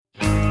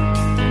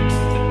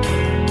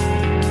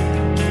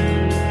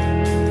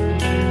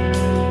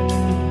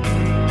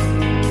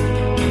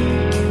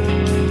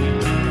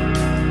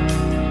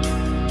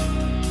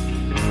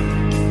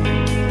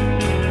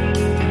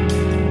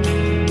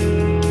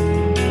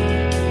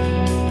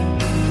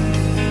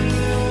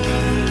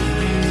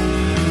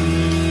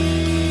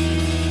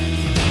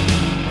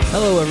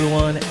Hello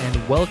everyone,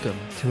 and welcome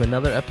to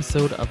another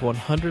episode of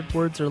 100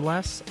 Words or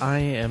Less. I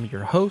am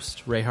your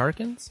host, Ray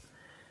Harkins,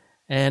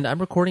 and I'm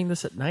recording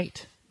this at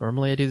night.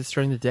 Normally I do this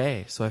during the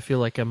day, so I feel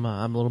like I'm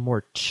a little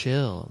more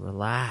chill,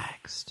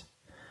 relaxed.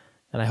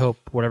 And I hope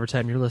whatever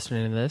time you're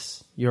listening to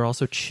this, you're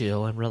also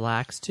chill and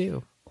relaxed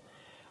too. I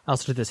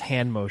also did this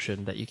hand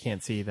motion that you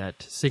can't see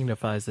that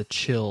signifies the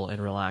chill and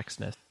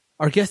relaxedness.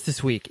 Our guest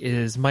this week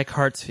is Mike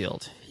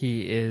Hartsfield.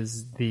 He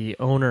is the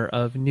owner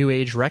of New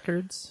Age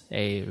Records,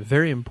 a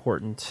very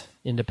important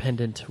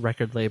independent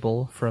record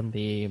label from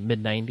the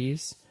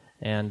mid-90s,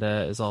 and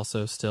is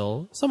also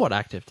still somewhat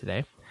active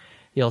today.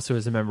 He also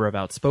is a member of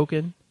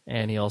Outspoken,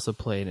 and he also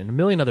played in a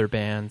million other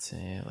bands,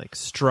 like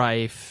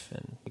Strife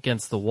and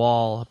Against the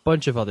Wall, a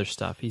bunch of other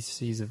stuff.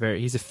 He's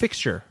a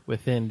fixture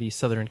within the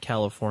Southern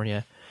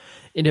California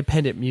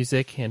independent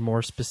music, and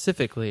more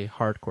specifically,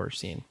 hardcore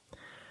scene.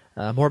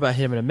 More about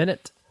him in a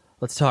minute.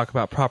 Let's talk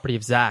about Property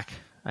of Zach.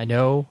 I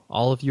know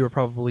all of you are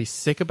probably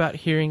sick about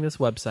hearing this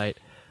website,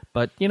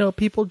 but,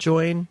 people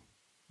join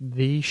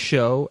the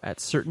show at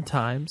certain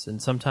times, and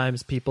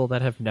sometimes people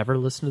that have never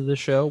listened to the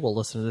show will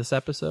listen to this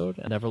episode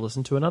and never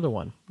listen to another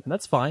one, and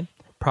that's fine.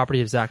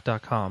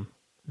 PropertyofZach.com.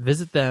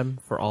 Visit them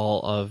for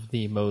all of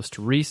the most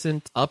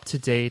recent,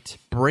 up-to-date,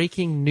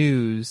 breaking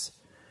news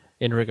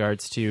in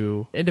regards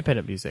to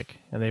independent music.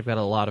 And they've got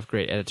a lot of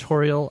great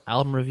editorial,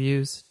 album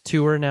reviews,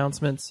 tour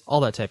announcements,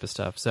 all that type of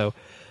stuff. So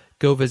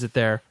go visit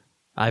there.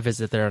 I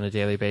visit there on a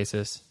daily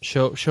basis.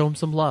 Show them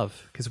some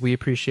love, because we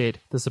appreciate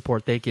the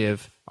support they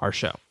give our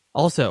show.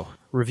 Also,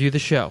 review the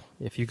show.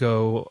 If you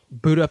go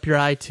boot up your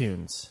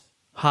iTunes,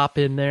 hop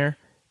in there,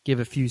 give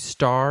a few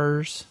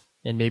stars,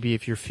 and maybe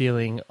if you're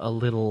feeling a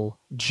little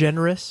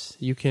generous,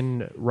 you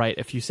can write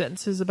a few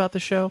sentences about the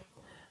show.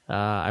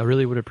 I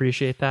really would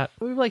appreciate that.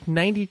 We have like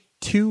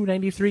 93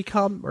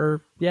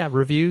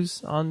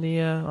 reviews on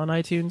the on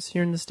iTunes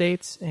here in the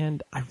States,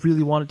 and I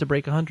really wanted to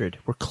break 100.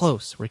 We're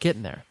close. We're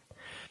getting there.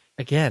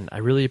 Again, I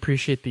really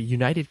appreciate the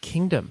United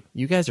Kingdom.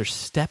 You guys are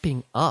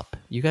stepping up.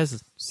 You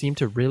guys seem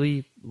to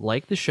really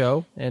like the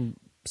show, and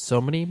so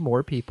many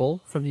more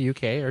people from the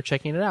UK are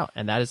checking it out,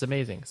 and that is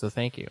amazing. So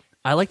thank you.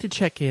 I like to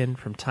check in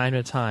from time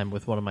to time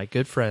with one of my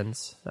good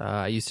friends.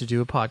 I used to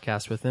do a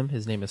podcast with him.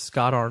 His name is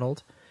Scott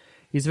Arnold.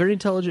 He's a very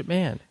intelligent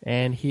man,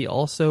 and he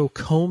also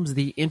combs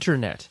the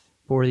internet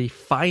for the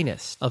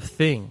finest of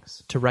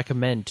things to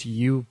recommend to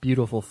you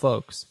beautiful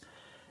folks.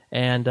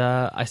 And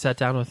I sat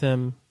down with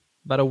him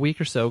about a week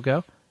or so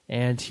ago,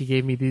 and he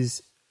gave me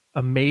these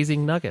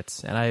amazing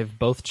nuggets, and I've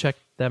both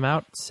checked them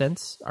out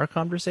since our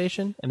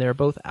conversation, and they're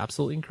both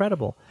absolutely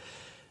incredible.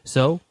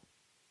 So,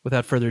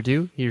 without further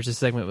ado, here's a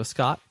segment with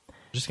Scott. I'm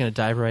just going to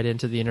dive right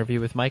into the interview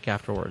with Mike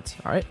afterwards.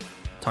 All right?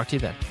 Talk to you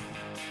then.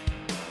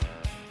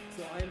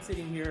 So I am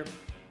sitting here.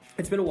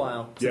 It's been a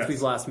while since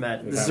we've last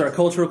met. This is our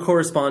cultural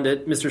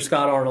correspondent, Mr.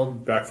 Scott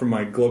Arnold. Back from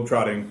my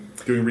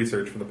globetrotting, doing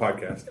research for the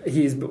podcast.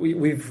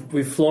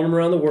 We've flown him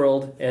around the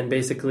world, and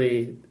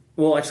basically,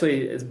 well,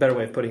 actually, it's a better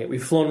way of putting it.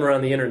 We've flown him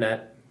around the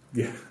internet.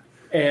 Yeah.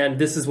 And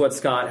this is what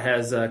Scott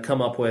has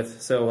come up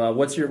with. So,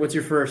 what's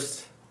your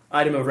first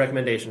item of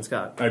recommendation,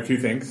 Scott? I have two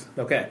things.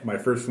 Okay. My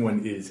first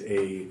one is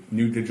a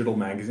new digital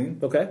magazine.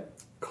 Okay.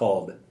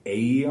 Called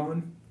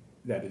Aeon.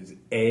 That is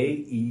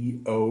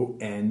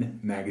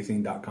AEON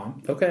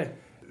magazine.com. Okay.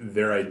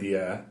 Their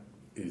idea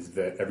is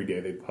that every day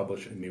they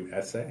publish a new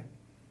essay,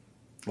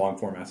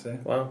 long-form essay.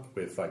 Wow.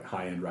 With like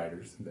high-end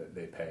writers that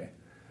they pay.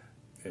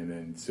 And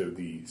then so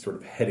the sort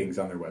of headings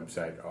on their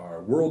website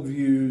are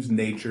worldviews,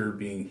 nature,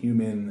 being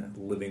human,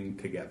 living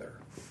together.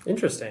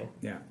 Interesting.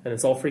 Yeah. And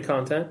it's all free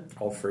content?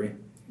 All free.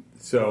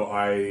 So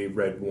I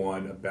read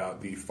one about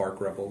the FARC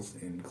rebels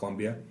in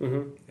Colombia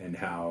and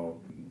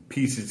how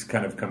peace is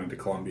kind of coming to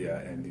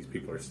Colombia, and these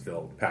people are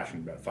still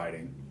passionate about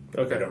fighting.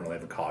 Okay. They don't really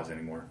have a cause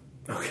anymore.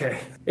 Okay.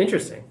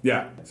 Interesting.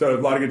 Yeah. So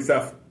a lot of good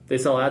stuff. They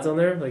sell ads on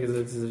there? Like, is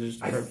it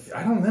just I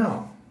don't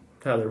know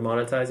how they're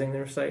monetizing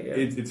their site? Yeah.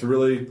 It's a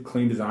really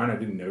clean design. I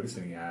didn't notice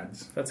any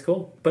ads. That's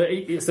cool. But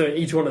so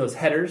each one of those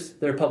headers,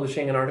 they're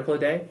publishing an article a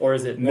day, or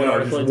is it one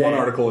article a day? One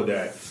article a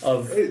day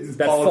Of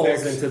that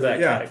politics, falls into that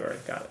category.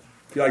 Got it.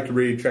 If you like to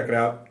read, check it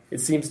out.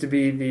 It seems to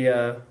be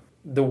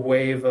the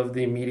wave of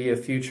the media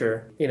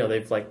future.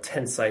 They've like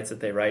 10 sites that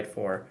they write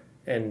for,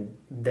 and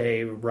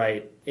they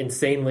write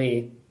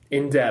insanely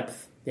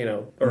in-depth,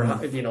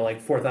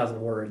 like 4,000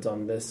 words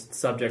on this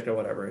subject or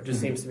whatever. It just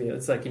seems to be,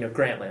 it's like,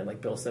 Grantland,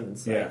 like Bill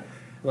Simmons said. Yeah.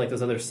 And like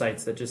those other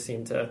sites that just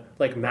seem to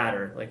like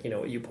matter, like,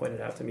 what you pointed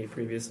out to me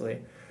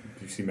previously.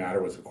 Did you see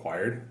Matter was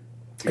acquired?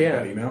 Did you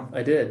get that email?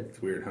 I did.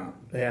 It's weird, huh?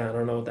 Yeah, I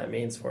don't know what that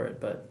means for it,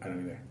 but I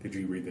don't either. Did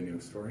you read the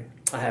newest story?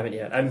 I haven't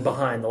yet. I'm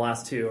behind. The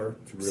last two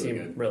seem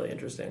good. Really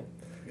interesting.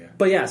 Yeah.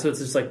 But yeah, so it's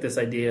just like this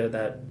idea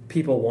that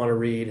people want to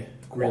read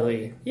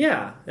really,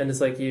 and it's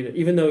like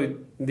even though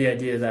the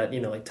idea that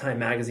like Time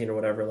Magazine or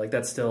whatever, like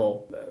that's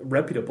still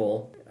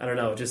reputable. I don't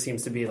know. It just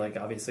seems to be like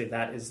obviously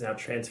that is now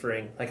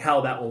transferring, like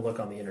how that will look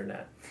on the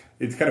internet.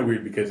 It's kind of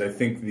weird because I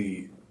think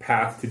the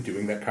path to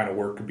doing that kind of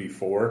work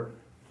before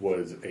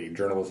was a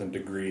journalism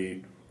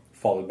degree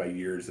followed by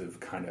years of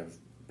kind of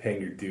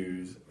paying your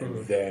dues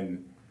and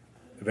then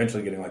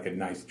eventually getting like a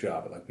nice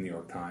job at like the New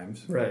York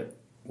Times. Right.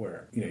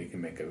 Where, you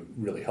can make a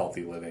really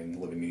healthy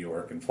living, live in New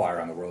York and fly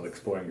around the world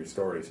exploring your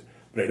stories.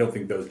 But I don't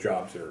think those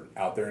jobs are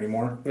out there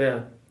anymore.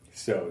 Yeah.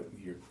 So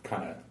you're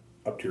kind of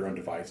up to your own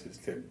devices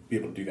to be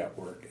able to do that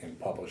work and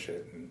publish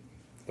it and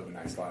live a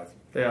nice life.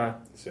 Yeah.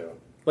 So,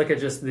 like I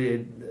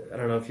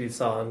don't know if you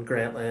saw on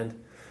Grantland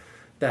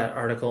that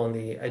article in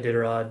the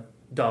Iditarod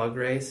dog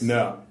race.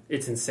 No,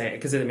 it's insane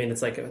because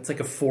it's like a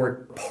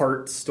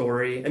 4-part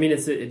story. I mean,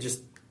 it's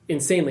just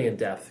insanely in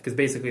depth because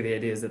basically the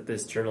idea is that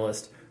this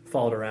journalist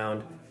followed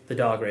around the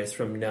dog race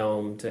from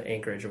Nome to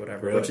Anchorage or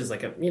whatever, really? Which is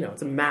like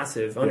it's a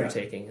massive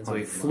undertaking, and so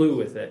he flew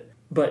with it,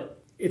 but.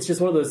 It's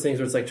just one of those things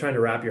where it's like trying to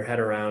wrap your head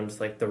around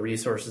like the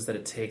resources that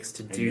it takes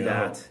to do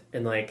that,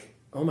 and like,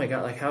 oh my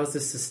god, like how is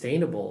this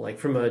sustainable? Like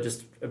from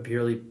just a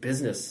purely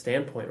business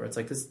standpoint, where it's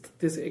like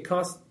this it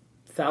costs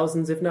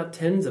thousands, if not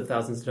tens of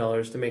thousands of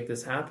dollars to make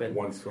this happen.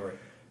 One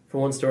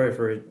story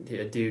for a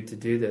dude to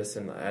do this,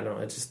 and I don't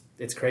know,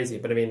 it's crazy.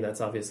 But I mean, that's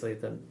obviously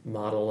the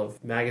model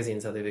of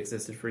magazines, how they've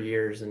existed for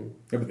years. And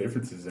but the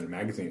difference is in a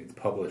magazine, it's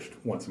published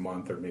once a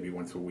month or maybe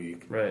once a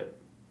week. Right.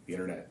 The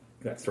internet,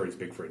 that story's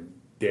big for a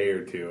day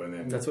or two, and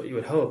then that's what you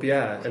would hope,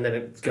 yeah. And then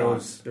it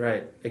goes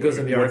right. It goes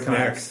in the archives,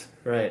 next?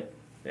 Right?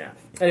 Yeah.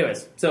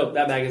 Anyways, so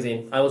that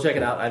magazine, I will check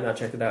it out. I've not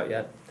checked it out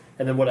yet.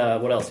 And then what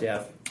else do you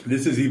have?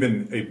 This is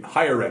even a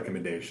higher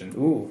recommendation.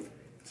 Ooh.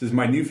 This is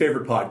my new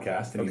favorite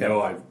podcast, and I'm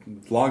a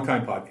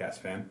long-time podcast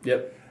fan.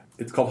 Yep.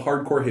 It's called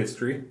Hardcore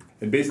History,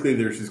 and basically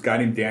there's this guy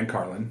named Dan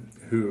Carlin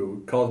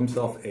who calls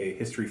himself a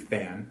history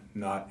fan,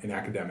 not an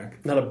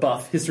academic. Not a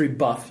buff, history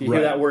buff. You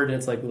hear that word and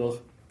it's like, ugh.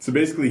 So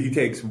basically he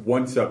takes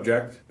one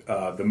subject.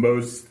 The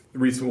most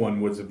recent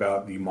one was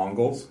about the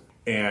Mongols,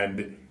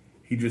 and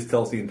he just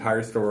tells the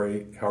entire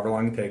story, however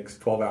long it takes,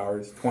 12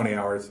 hours, 20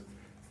 hours,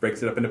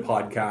 breaks it up into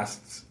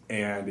podcasts,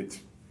 and it's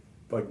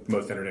like the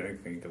most entertaining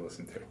thing to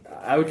listen to.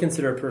 I would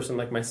consider a person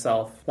like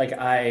myself. Like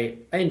I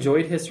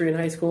enjoyed history in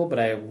high school, but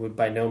I would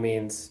by no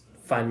means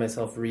find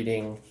myself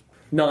reading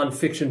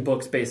nonfiction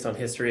books based on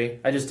history.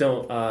 I just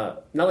don't,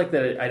 not like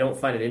that I don't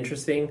find it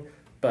interesting,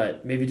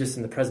 but maybe just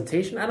in the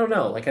presentation, I don't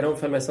know. Like, I don't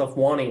find myself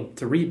wanting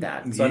to read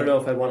that. So I don't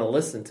know if I'd want to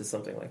listen to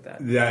something like that.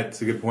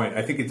 That's a good point.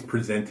 I think it's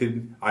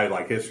presented, I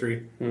like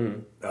history,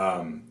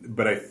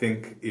 but I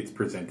think it's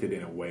presented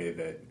in a way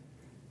that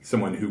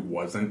someone who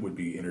wasn't would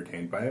be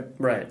entertained by it.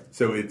 Right.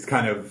 So it's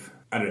kind of,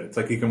 I don't know, it's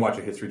like you can watch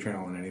a history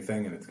channel on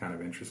anything, and it's kind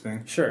of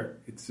interesting. Sure.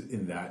 It's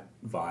in that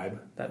vibe.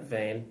 That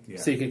vein. Yeah.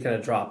 So you could kind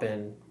of drop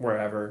in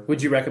wherever.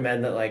 Would you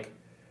recommend that, like,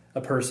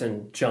 a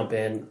person jump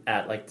in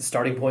at like the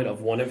starting point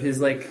of one of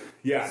his like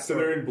so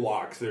they're in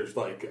blocks. There's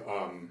like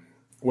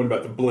one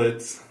about the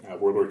Blitz,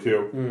 World War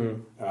II.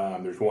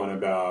 There's one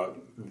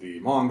about the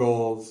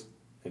Mongols,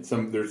 and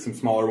there's some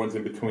smaller ones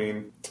in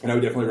between. And I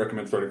would definitely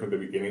recommend starting from the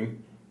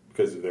beginning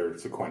because they're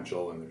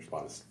sequential and there's a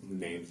lot of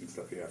names and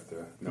stuff you have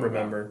to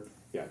remember about.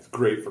 Yeah, it's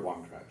great for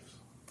long drives.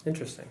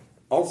 Interesting.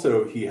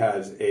 Also, he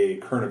has a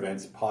current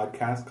events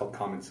podcast called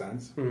Common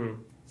Sense.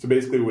 So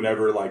basically,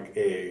 whenever like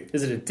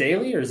is it a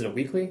daily or is it a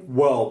weekly?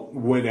 Well,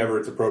 whenever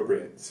it's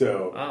appropriate.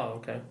 So,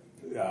 okay.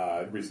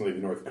 Recently, the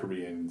North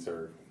Koreans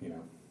are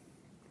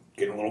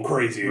getting a little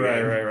crazy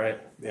again. Right.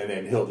 And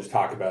then he'll just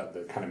talk about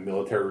the kind of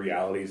military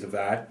realities of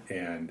that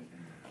and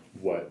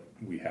what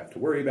we have to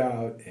worry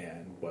about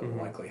and what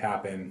will likely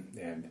happen.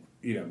 And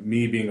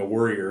me being a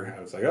warrior,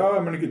 I was like, oh,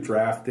 I'm going to get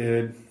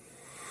drafted.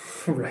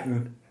 Right.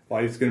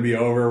 Life's going to be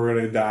over. We're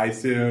going to die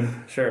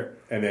soon. Sure.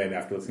 And then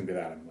after listening to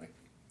that, I'm like,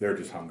 they're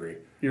just hungry.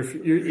 Your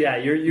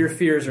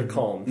fears are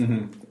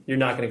calmed. You're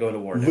not going to go into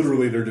war.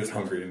 Literally, they're just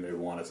hungry and they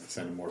want us to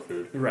send them more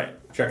food. Right.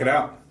 Check it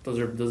out. Those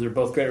are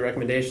both great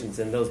recommendations,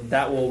 and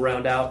that will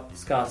round out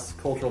Scott's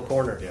cultural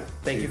corner. Yeah.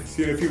 Thank you.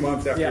 See you in a few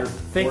months after. Yeah.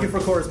 Thank you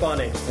for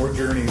corresponding. More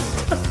journeys.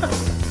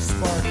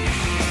 Smart.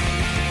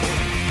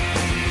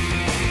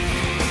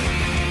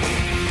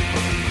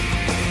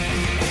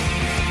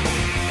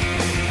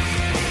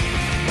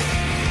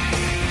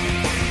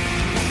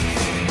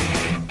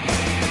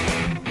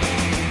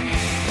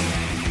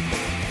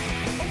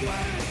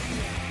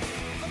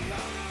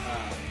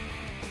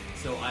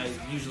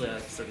 Usually I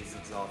like to start these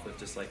things off with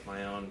just like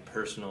my own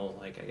personal,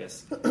 like, I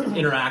guess,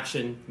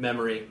 interaction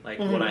memory, like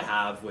what I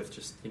have with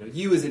just,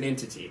 you as an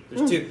entity.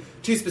 There's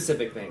two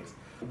specific things.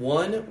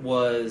 One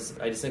was,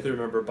 I distinctly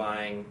remember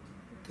buying,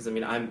 because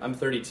I'm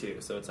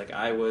 32, so it's like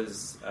I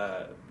was,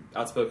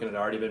 Outspoken had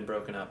already been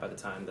broken up by the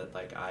time that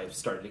like I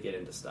started to get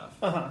into stuff.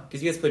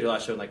 Because you guys played your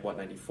last show in like what,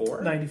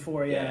 94?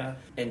 94, yeah.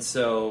 And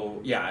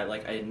so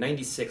in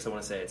 96 I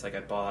want to say it's like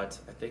I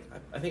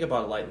think I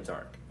bought a Light in the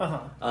Dark.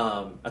 I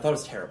thought it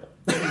was terrible.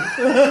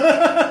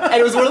 And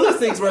it was one of those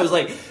things where I was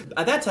like,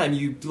 at that time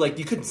you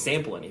couldn't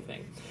sample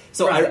anything.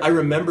 So right. I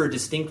remember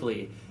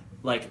distinctly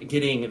like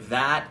getting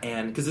that,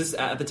 and because this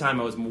at the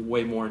time I was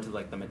way more into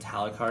like the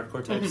metallic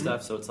hardcore type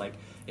stuff. So it's like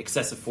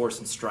Excessive Force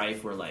and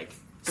Strife were like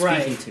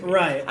speaking to me.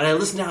 Right. And I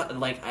listened out and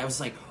like I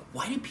was like,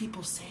 why do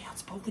people say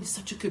Outspoken Outspoken is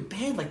such a good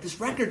band. Like, this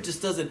record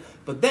just doesn't...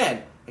 But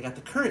then, I got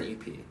the current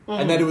EP.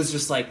 And then it was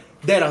just like...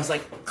 Then I was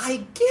like, I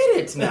get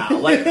it now.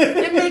 Like,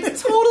 it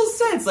makes total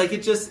sense. Like,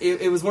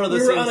 it was one of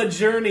those we were things... on a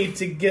journey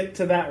to get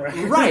to that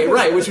record.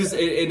 Right. Which was...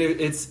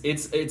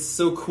 It's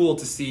so cool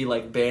to see,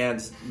 like,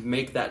 bands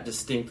make that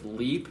distinct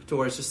leap to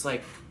where it's just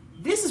like...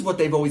 This is what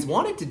they've always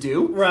wanted to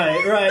do.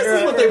 Right.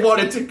 This is what they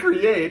wanted to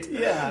create.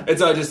 Yeah. And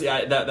so I just,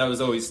 that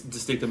was always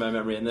distinct in my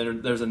memory. And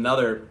then there's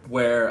another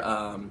where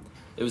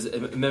it was,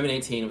 Amendment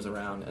 18 was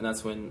around, and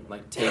that's when,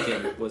 like,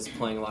 Taken was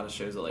playing a lot of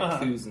shows at,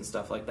 like, Coos and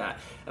stuff like that.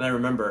 And I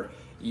remember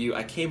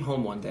I came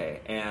home one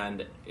day,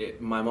 and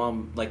my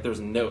mom, like, there was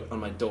a note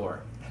on my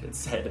door. It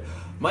said,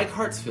 Mike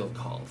Hartsfield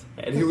called.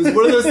 And it was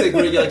one of those things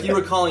where you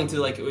were calling to,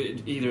 like,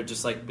 either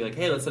just, like, be like,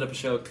 hey, let's set up a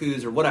show at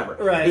Coos or whatever.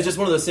 Right. It was just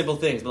one of those simple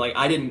things. But, like,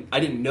 I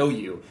didn't know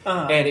you.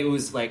 And it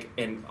was, like,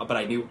 but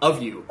I knew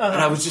of you. And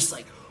I was just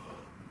like,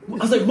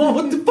 Mom,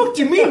 what the fuck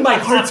do you mean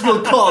Mike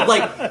Hartsfield called?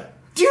 Like,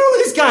 do you know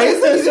who this guy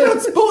is? He's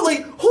Outspoken.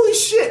 Like, holy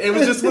shit. It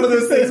was just one of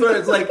those things where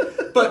it's like,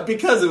 but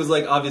because it was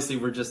like, obviously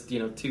we're just, two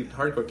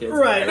hardcore kids.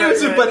 Right.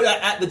 But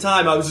at the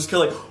time I was just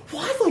kind of like,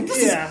 what? Like,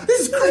 this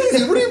is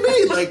crazy. What do you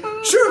mean? Like,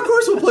 sure, of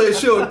course we'll play a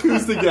show at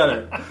Coos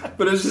together.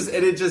 But it was just,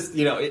 and it just,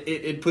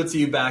 it puts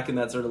you back in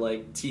that sort of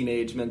like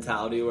teenage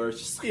mentality where it's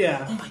just like,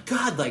 oh my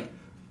God, like,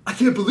 I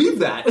can't believe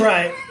that.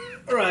 Right.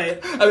 I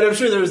mean, I'm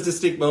sure there was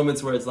distinct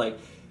moments where it's like,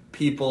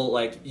 people,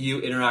 like,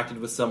 you interacted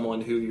with someone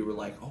who you were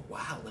like, oh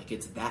wow, like,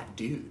 it's that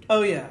dude.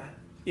 Oh yeah.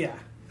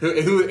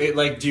 Who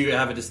like, do you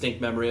have a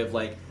distinct memory of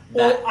like that?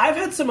 Well, I've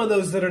had some of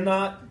those that are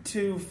not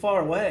too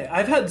far away.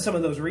 I've had some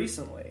of those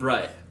recently.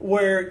 Right.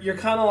 Where you're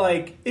kind of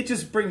like, it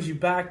just brings you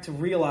back to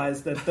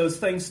realize that those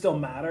things still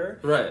matter.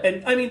 Right.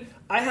 And I mean,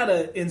 I had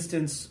an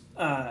instance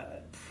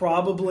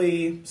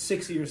probably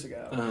 6 years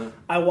ago.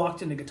 I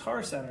walked into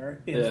Guitar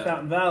Center in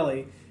Fountain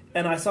Valley,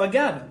 and I saw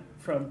Gavin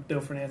from No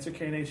for an Answer,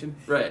 K-Nation.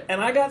 Right.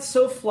 And I got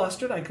so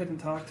flustered I couldn't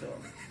talk to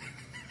him.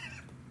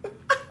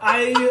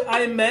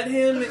 I met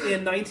him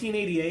in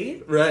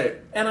 1988. Right.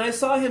 And I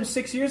saw him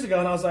 6 years ago,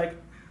 and I was like,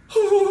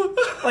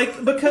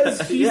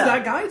 because he's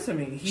that guy to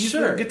me. He's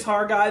the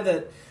guitar guy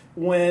that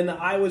when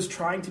I was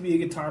trying to be a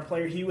guitar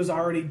player, he was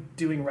already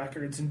doing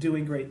records and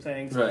doing great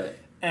things. Right.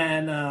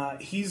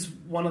 And he's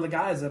one of the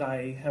guys that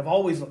I have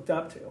always looked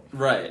up to.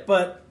 Right.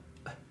 But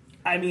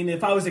I mean,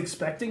 if I was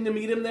expecting to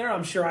meet him there,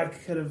 I'm sure I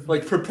could have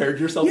like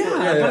prepared yourself. Yeah, for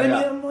it. But I mean,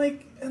 I'm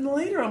like, and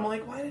later I'm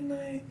like, why didn't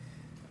I?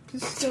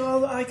 Just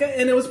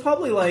and it was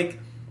probably like,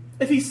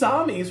 if he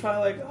saw me, he's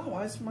probably like, oh,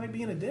 why is Mike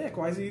being a dick?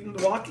 Why is he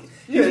walking?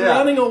 He's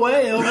running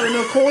away over in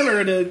a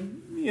corner to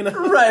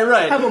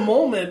right, have a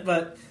moment,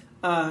 but.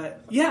 But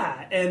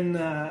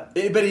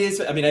it is.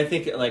 I mean, I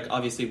think like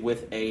obviously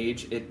with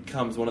age, it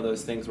comes one of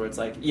those things where it's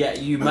like,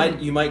 you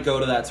might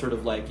go to that sort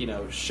of like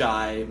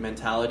shy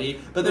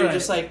mentality, but they're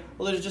just like,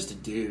 well, they're just a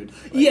dude.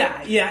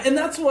 Like, and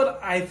that's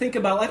what I think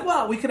about. Like,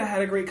 wow, we could have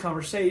had a great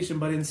conversation,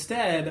 but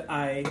instead,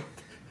 I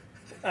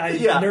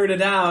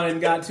nerded out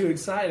and got too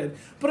excited.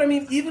 But I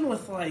mean, even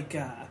with like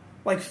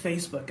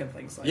Facebook and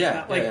things like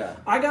that. Like,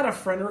 I got a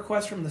friend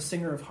request from the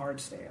singer of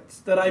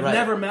Hardstance that I've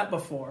never met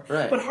before.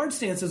 Right. But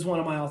Hardstance is one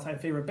of my all-time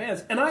favorite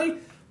bands. And I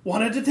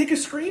wanted to take a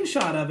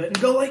screenshot of it and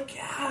go like,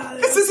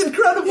 this is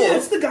incredible. Yeah,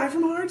 it's the guy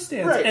from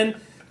Hardstance. Right. And,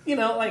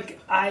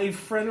 I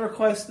friend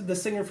requested the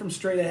singer from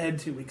Straight Ahead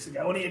 2 weeks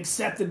ago, and he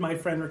accepted my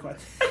friend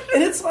request.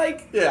 And it's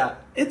like,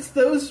 it's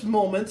those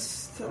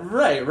moments.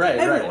 Right.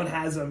 Everyone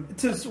has them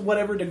to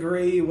whatever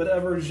degree,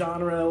 whatever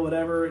genre,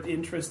 whatever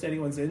interest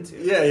anyone's into.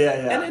 Yeah.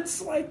 And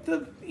it's like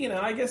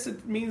I guess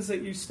it means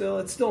that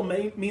it still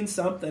means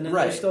something, and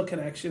there's still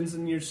connections,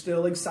 and you're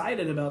still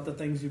excited about the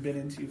things you've been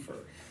into for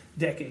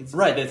decades.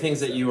 Right, the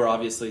things that you were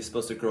obviously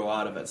supposed to grow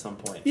out of at some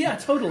point. Yeah,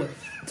 totally.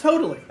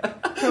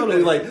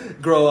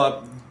 Like grow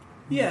up.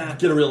 Yeah.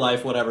 Get a real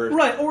life, whatever.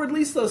 Right, or at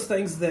least those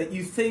things that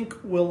you think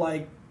will,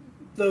 like,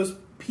 those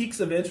peaks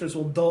of interest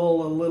will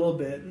dull a little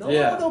bit. No,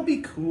 they'll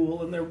be cool,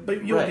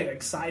 but you'll get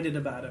excited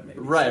about it, maybe.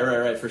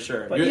 Right, for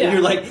sure. But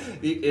you're like,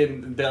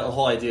 in the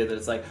whole idea that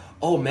it's like,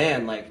 oh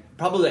man, like,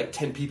 probably like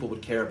 10 people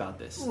would care about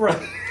this.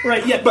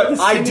 Right, yeah. But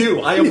I do.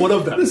 I am one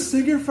of them. The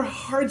singer for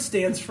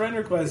Hardstance friend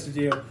requested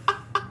you.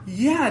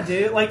 Yeah,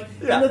 dude. Like,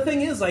 and the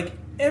thing is, like,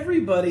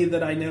 everybody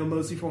that I know,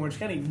 mostly from Orange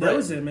County,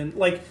 knows him, and,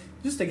 like,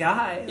 just a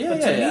guy. Yeah,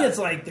 but to me, it's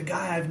like the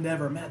guy I've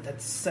never met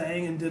that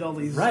sang and did all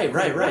these Right.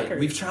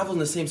 We've traveled in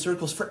the same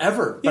circles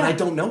forever, but I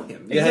don't know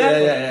him.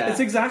 Exactly. Yeah. It's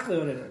exactly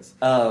what it is.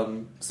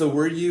 So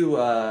were you,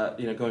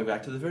 going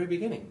back to the very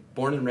beginning,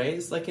 born and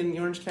raised, like, in the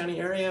Orange County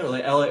area, or,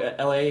 like,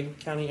 LA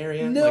County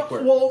area? No, like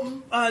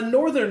where?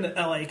 Northern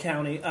LA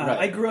County.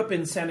 I grew up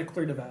in Santa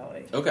Clarita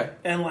Valley. Okay.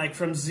 And, like,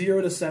 from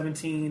 0 to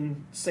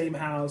 17, same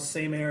house,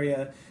 same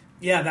area.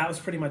 Yeah, that was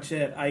pretty much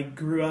it. I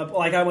grew up,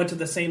 like, I went to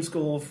the same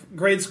school,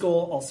 grade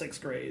school, all 6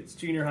 grades,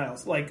 junior high.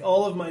 Like,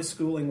 all of my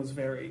schooling was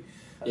very...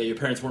 your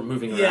parents weren't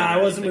moving around. Yeah, I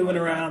wasn't moving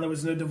around. There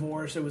was no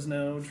divorce. There was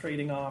no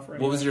trading off. Or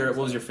what was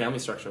your family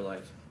structure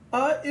like?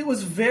 It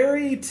was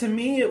very, to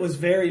me, it was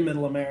very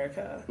middle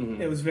America.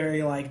 Mm-hmm. It was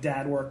very, like,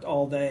 dad worked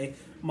all day.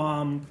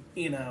 Mom,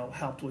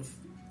 helped with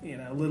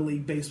Little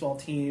League baseball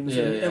teams.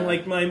 And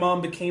like my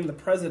mom became the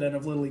president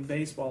of Little League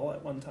baseball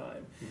at one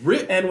time.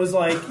 Really? And was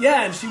like,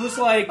 and she was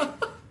like,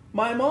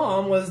 my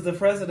mom was the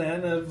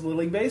president of Little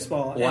League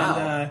baseball. Wow.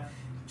 And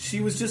she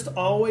was just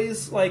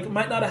always like,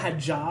 might not have had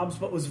jobs,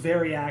 but was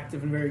very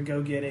active and very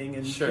go-getting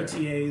and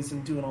PTAs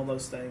and doing all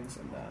those things.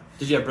 And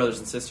did you have brothers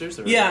and sisters?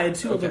 Or? Yeah, I had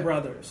two older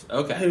brothers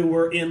who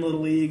were in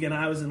Little League, and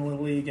I was in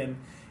Little League, and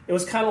it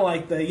was kind of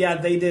like they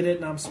did it,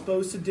 and I'm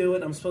supposed to do it,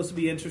 and I'm supposed to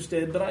be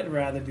interested, but I'd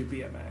rather do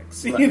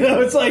BMX. Right.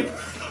 It's like,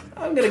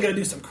 I'm going to go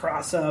do some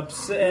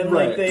cross-ups, and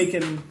like they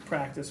can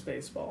practice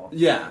baseball.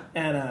 Yeah.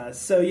 And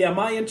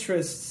my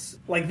interests,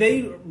 like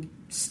they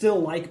still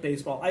like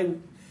baseball.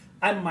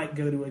 I might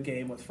go to a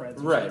game with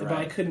friends, but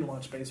I couldn't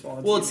watch baseball.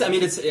 Well,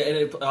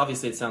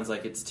 obviously it sounds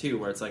like it's too,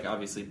 where it's like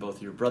obviously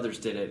both your brothers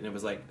did it, and it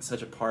was like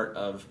such a part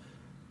of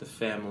the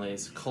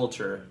family's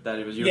culture that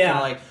it was you were kind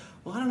of like,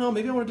 well, I don't know,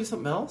 maybe I want to do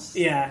something else.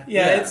 Yeah.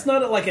 It's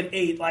not like an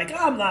 8, like,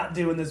 I'm not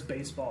doing this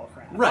baseball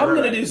crap. I'm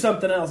going to do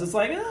something else. It's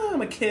like,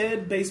 I'm a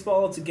kid,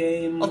 baseball, it's a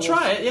game. I'll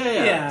try it,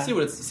 yeah. See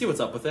what's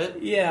up with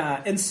it.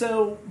 Yeah, and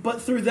so,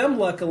 but through them,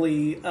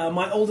 luckily,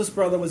 my oldest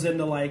brother was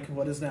into, like,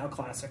 what is now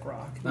classic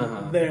rock.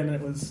 Then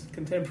it was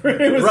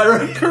contemporary, it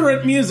was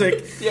current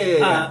music.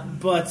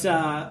 But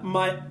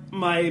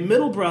my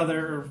middle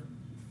brother,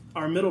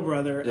 our middle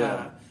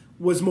brother,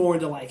 was more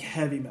into, like,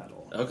 heavy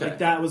metal. Okay. Like,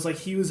 that was, like,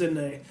 he was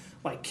into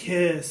like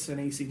Kiss and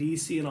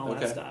AC/DC and all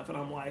that stuff. And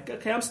I'm like,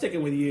 okay, I'm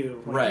sticking with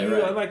you. Like,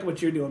 I like what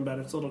you're doing, but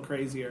it's a little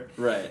crazier.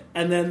 Right.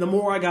 And then the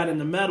more I got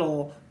into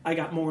metal, I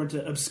got more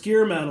into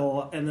obscure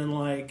metal and then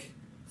like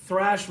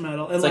thrash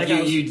metal. And it's like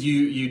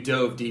you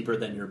dove deeper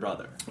than your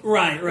brother.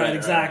 Right,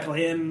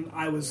 exactly. And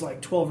I was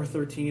like 12 or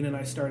 13 and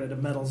I started a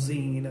metal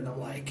zine and I'm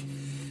like,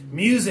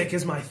 music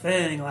is my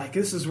thing. Like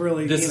this is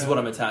really this is what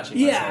I'm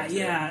attaching myself to.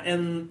 Yeah.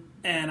 And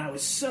I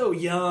was so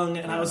young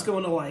and I was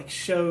going to like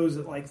shows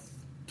at like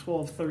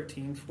 12,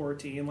 13,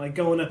 14, like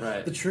going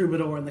to the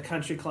Troubadour and the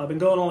Country Club and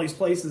going to all these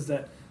places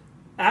that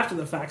after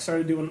the fact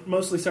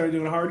mostly started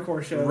doing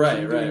hardcore shows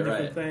and doing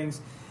different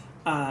things.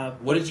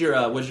 What did your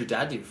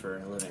dad do for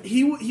a living?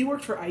 He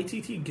worked for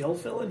ITT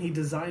Gilfil and he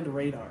designed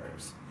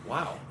radars.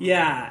 Wow.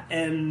 Yeah,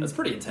 and that's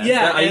pretty intense.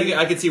 Yeah,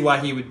 I could see why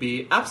he would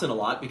be absent a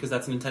lot because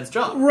that's an intense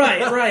job.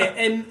 Right.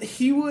 And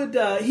he would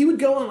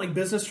go on like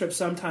business trips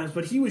sometimes,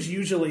 but he was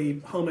usually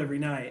home every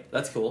night.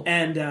 That's cool.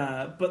 And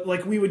but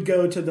like we would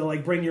go to the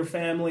like bring your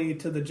family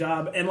to the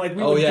job, and like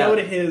we would go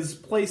to his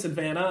place in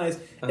Van Nuys,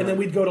 and then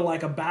we'd go to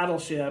like a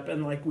battleship,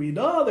 and like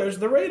there's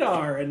the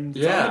radar, and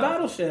it's on the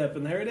battleship,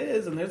 and there it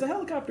is, and there's a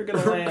helicopter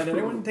going to land, and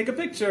everyone can take a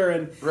picture,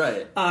 and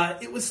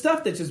it was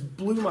stuff that just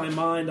blew my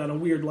mind on a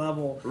weird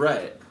level.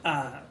 Right.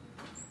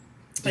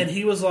 And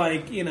he was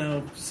like,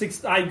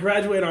 I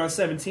graduated when I was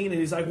 17, and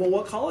he's like, well,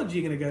 what college are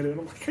you going to go to? And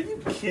I'm like, are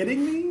you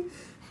kidding me?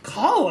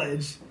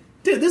 College?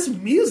 Dude, this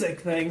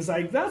music thing's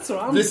like, that's what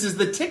I'm... This is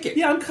the ticket.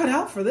 Yeah, I'm cut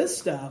out for this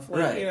stuff.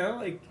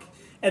 Like,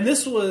 and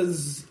this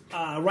was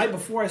right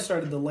before I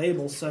started the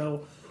label,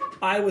 so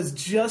I was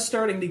just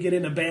starting to get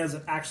into bands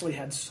that actually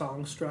had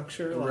song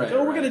structure. Like,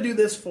 we're going to do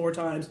this 4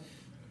 times.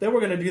 Then we're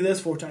going to do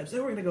this 4 times. Then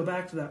we're going to go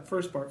back to that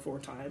first part 4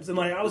 times. And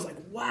like I was like,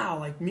 wow,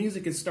 like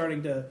music is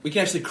starting to... We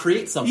can actually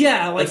create something.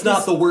 Yeah. Like it's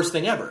not the worst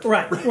thing ever.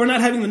 Right. We're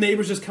not having the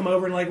neighbors just come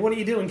over and like, what are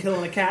you doing,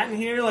 killing a cat in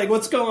here? Like,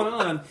 what's going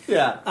on?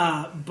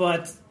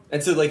 But...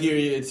 And so like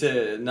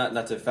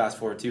not to fast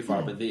forward too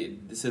far, but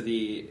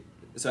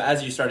so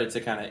as you started to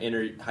kind of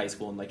enter high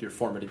school and like your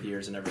formative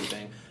years and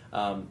everything,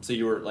 so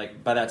you were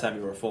like by that time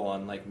you were full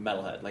on like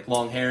metalhead, like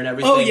long hair and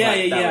everything. Oh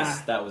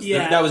yeah, that was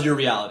your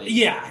reality.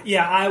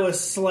 Yeah. I was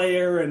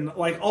Slayer and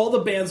like all the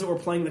bands that were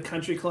playing the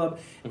country club,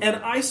 and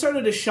I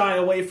started to shy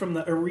away from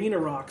the arena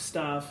rock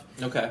stuff.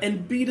 Okay.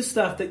 And be to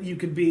stuff that you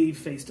could be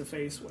face to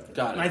face with.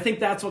 Got it. And I think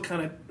that's what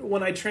kind of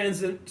when I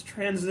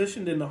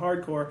transitioned into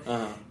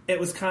hardcore, it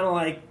was kind of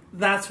like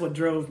that's what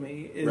drove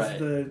me is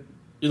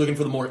You're looking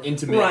for the more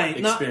intimate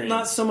experience.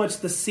 Not so much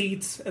the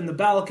seats and the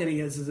balcony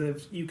as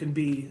if you can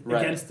be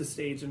against the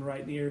stage and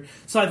right near.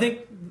 So I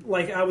think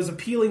like I was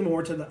appealing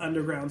more to the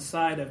underground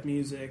side of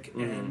music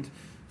and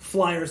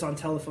flyers on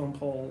telephone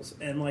poles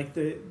and like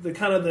the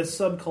kind of the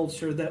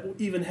subculture that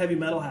even heavy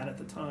metal had at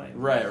the time.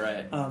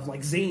 Right. Of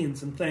like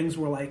zines and things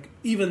where like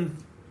even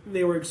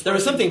they were there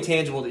was something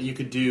tangible that you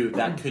could do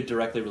that could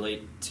directly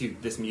relate to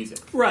this music.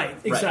 Right,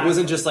 exactly. It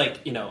wasn't just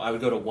like, I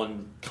would go to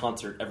one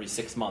concert every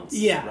 6 months.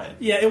 Yeah,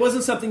 it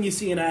wasn't something you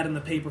see an ad in the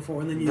paper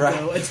for and then you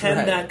go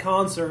attend that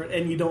concert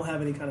and you don't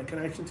have any kind of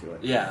connection to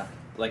it. Yeah,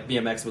 like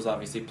BMX was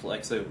obviously,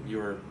 like, so you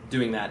were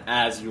doing that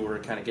as you were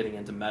kind of getting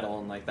into metal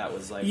and like that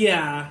was like...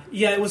 Yeah,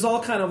 it was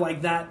all kind of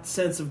like that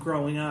sense of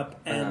growing up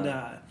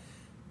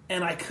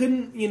and I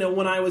couldn't,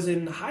 when I was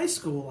in high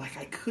school, like,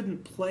 I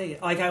couldn't play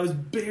it. Like, I was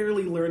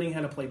barely learning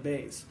how to play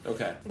bass.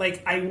 Okay.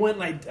 Like, I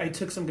went and I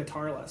took some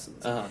guitar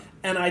lessons.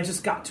 And I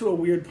just got to a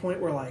weird point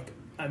where, like,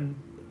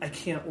 I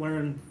can't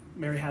learn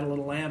Mary Had a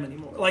Little Lamb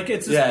anymore. Like,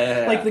 it's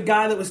just, like, the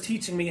guy that was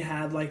teaching me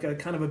had, like, a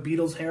kind of a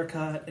Beatles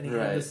haircut, and he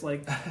had this,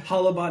 like,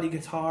 hollow body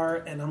guitar,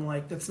 and I'm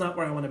like, that's not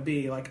where I want to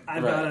be. Like,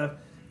 I've got to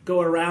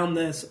go around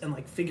this and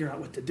like figure out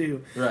what to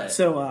do. Right.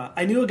 So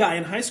I knew a guy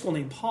in high school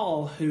named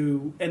Paul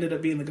who ended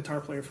up being the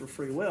guitar player for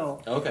Free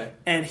Will. Okay.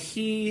 And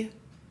he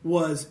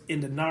was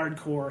into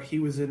Nardcore. He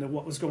was into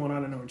what was going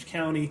on in Orange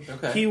County.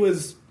 Okay. He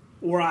was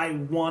where I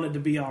wanted to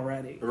be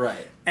already.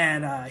 Right.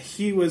 And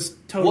he was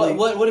totally...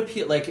 What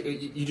appeal... Like,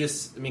 you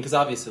just... I mean, because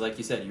obviously, like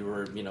you said, you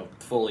were,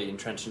 fully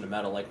entrenched into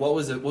metal. Like, what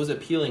was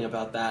appealing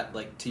about that,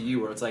 like, to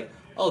you, where it's like,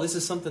 oh, this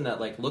is something that,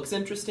 like, looks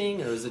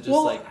interesting? Or is it just,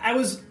 like... I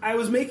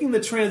was making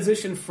the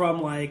transition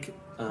from, like,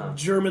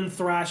 German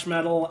thrash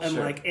metal and,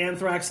 like,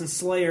 Anthrax and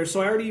Slayer,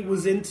 so I already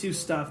was into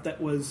stuff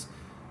that was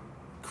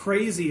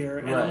crazier.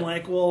 And I'm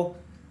like, well...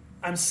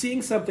 I'm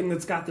seeing something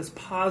that's got this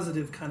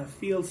positive kind of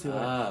feel to it.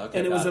 Okay,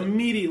 and it was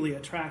immediately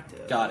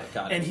attractive. Got it.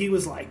 And he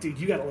was like, dude,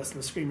 you got to listen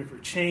to Screaming for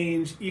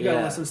Change. You got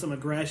to listen to some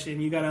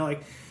aggression. You got to,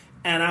 like...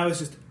 And I was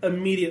just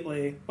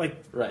immediately,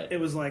 like... It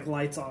was like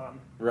lights on.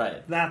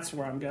 Right. That's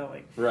where I'm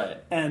going. Right.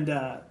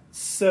 And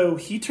so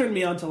he turned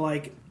me on to,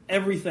 like,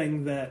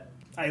 everything that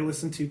I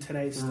listen to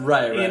today still.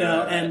 Right.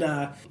 And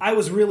I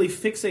was really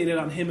fixated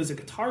on him as a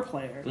guitar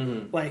player.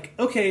 Mm-hmm. Like,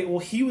 okay, well,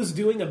 he was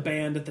doing a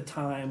band at the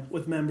time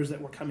with members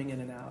that were coming in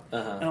and out.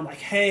 And I'm like,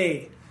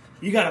 hey,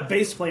 you got a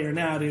bass player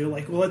now, dude.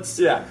 Like, let's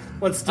do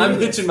I'm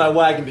hitching my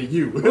wagon to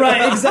you.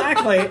 Right,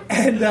 exactly.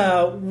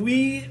 And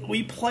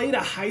we played a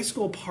high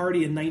school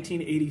party in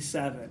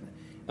 1987.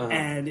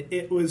 And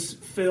it was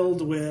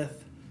filled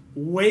with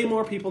way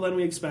more people than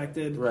we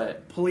expected.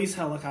 Right. Police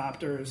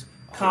helicopters,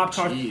 cop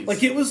cars. Geez.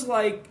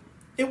 Like,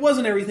 it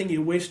wasn't everything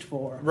you wished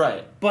for.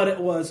 Right. But it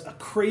was a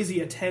crazy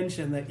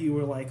attention that you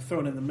were, like,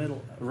 thrown in the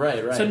middle of.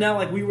 Right. So now,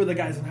 like, we were the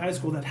guys in high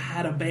school that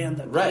had a band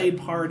that played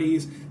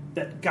parties,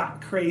 that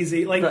got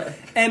crazy. Like,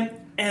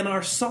 and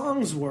our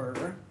songs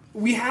were...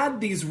 We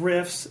had these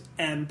riffs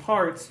and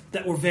parts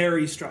that were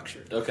very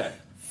structured. Okay.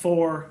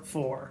 4,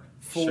 4,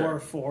 4,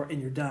 4,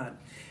 and you're done.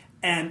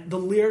 And the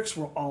lyrics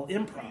were all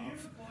improv.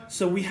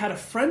 So we had a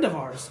friend of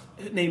ours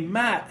named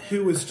Matt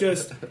who was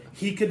just,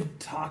 he could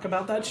talk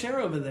about that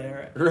chair over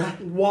there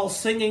while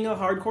singing a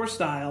hardcore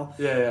style.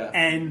 Yeah.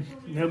 And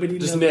nobody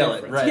just knew nail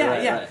the it. Right.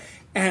 Yeah.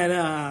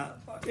 And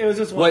it was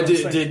just one of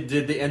those things.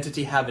 Did the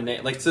entity have a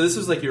name? Like, so this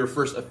was like your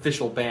first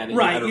official band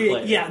that you ever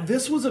played. Yeah,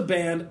 this was a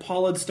band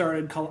Paul had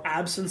started called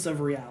Absence of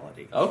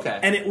Reality. Okay.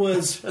 And it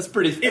was... That's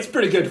pretty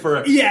good for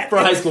a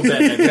high school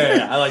band.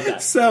 Yeah, I like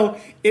that. So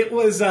it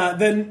was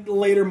then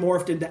later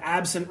morphed into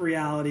Absent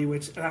Reality,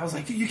 and I was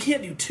like, you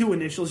can't do 2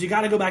 initials. You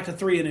got to go back to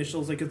 3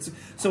 initials. Like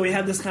so we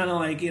had this kind of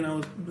like,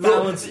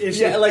 balance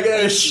issue. Yeah, like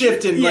a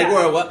shift in like,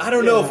 well, I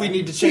don't know if we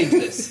need to change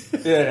this.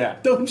 Yeah.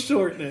 Don't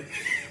shorten it.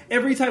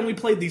 Every time we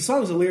played these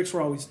songs, the lyrics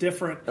were always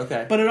different.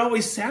 Okay. But it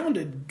always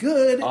sounded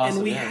good. Awesome,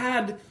 and we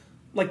had,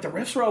 like, the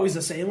riffs were always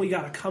the same. We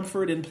got a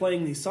comfort in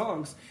playing these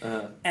songs.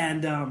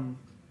 And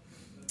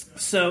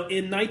so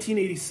in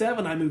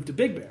 1987, I moved to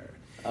Big Bear.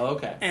 Oh,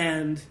 okay.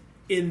 And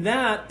in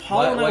that,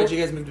 Paul and I... Why did you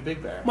guys move to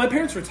Big Bear? My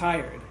parents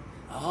retired.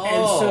 Oh,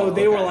 and so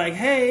they were like,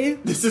 hey...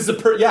 This is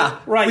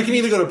right. We can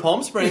either go to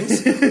Palm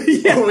Springs or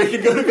we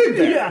can go to Big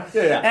Bear.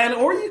 Yeah.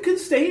 Or you can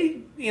stay...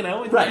 and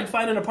you can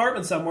find an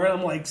apartment somewhere.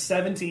 I'm like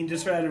 17,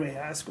 just graduated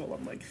high school.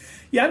 I'm like,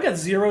 I've got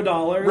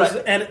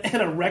 $0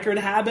 and a record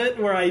habit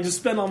where I just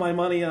spend all my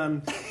money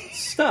on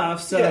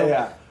stuff.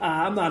 So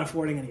I'm not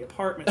affording any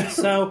apartment.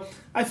 So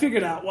I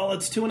figured out, well,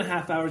 it's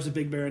 2.5 hours to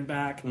Big Bear and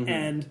back. Mm-hmm.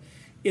 And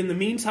in the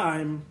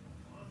meantime,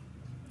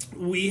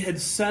 we had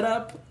set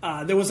up,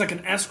 there was like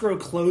an escrow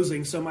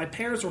closing. So my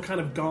parents were kind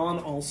of gone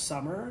all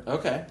summer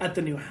at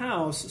the new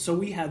house. So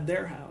we had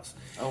their house.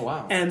 Oh,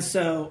 wow. And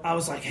so I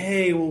was like,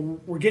 hey, well,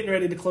 we're getting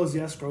ready to close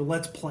the escrow.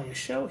 Let's play a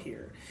show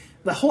here.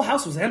 The whole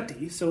house was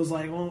empty. So it was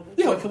like, well,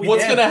 what can we do?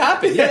 What's going to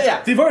happen?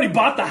 Yeah. They've already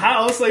bought the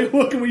house. Like,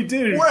 what can we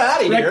do? We're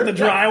out of here. Wreck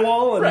the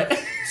drywall. And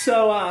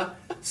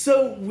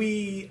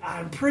So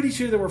I'm pretty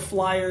sure there were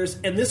flyers.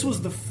 And this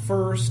was the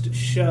first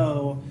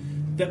show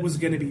that was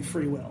going to be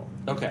Free Will.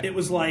 Okay. It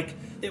was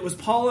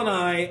Paul and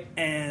I,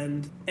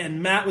 and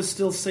Matt was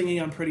still singing,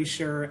 I'm pretty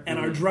sure, and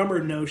our drummer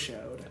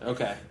no-showed.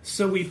 Okay.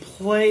 So we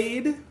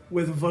played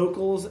with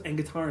vocals and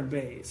guitar and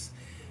bass,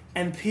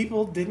 and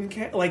people didn't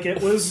care. Like,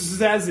 it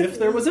was as if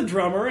there was a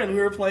drummer and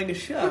we were playing a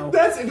show.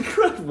 That's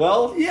incredible.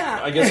 Well,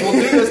 yeah. I guess we'll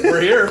do this. We're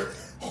here.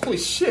 Holy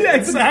shit. Yeah,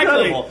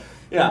 exactly. Incredible.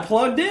 Yeah. We're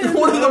plugged in.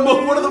 One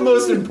of the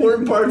most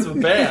important parts of a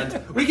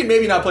band. We can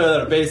maybe not play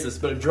without a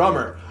bassist, but a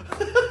drummer.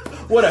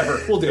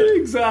 Whatever, we'll do it.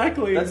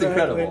 Exactly. That's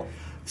incredible.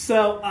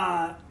 So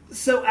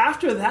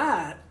after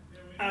that,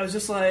 I was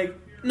just like,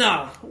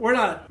 no, we're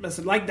not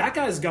messing. Like, that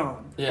guy's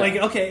gone. Yeah. Like,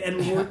 okay,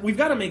 and we've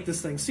got to make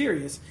this thing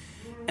serious.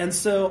 And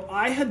so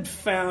I had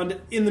found,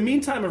 in the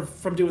meantime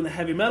from doing the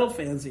heavy metal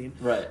fanzine,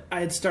 I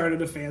had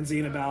started a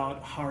fanzine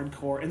about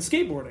hardcore and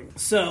skateboarding.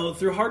 So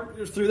through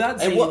that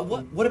zine...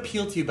 And what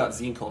appealed to you about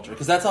zine culture?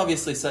 Because that's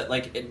obviously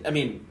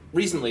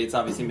recently it's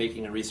obviously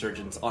making a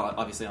resurgence,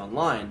 obviously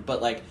online,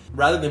 but like,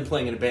 rather than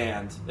playing in a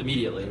band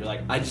immediately, you're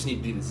like, I just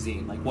need to do the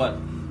zine. Like, what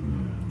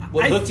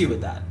hooked you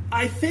with that?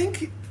 I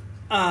think...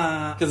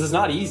 Because it's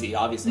not easy,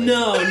 obviously.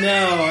 No.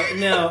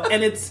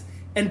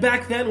 And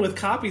back then with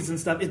copies and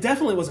stuff, it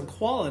definitely wasn't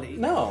quality.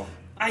 No.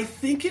 I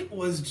think it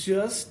was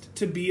just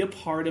to be a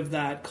part of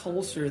that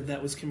culture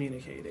that was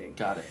communicating.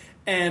 Got it.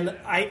 And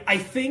I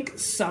think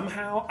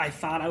somehow I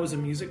thought I was a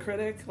music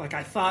critic. Like,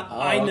 I thought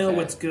I know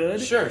what's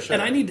good. Sure.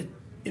 And I need to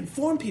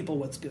inform people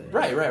what's good.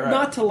 Right.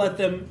 Not to let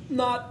them,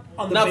 not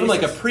on the Not basis.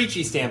 from like a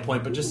preachy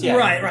standpoint, but just,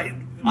 Right.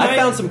 I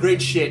found some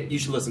great shit. You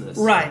should listen to this.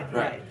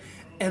 Right.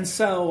 And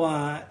so,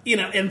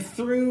 and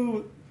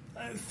through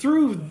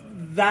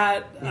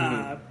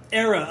that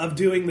era of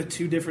doing the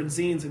two different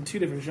zines and two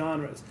different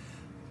genres,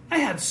 I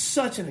had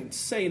such an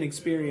insane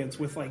experience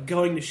with like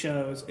going to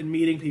shows and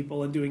meeting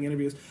people and doing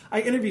interviews.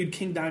 I interviewed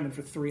King Diamond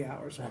for 3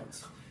 hours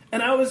once,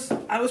 and I was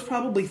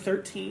probably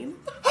 13,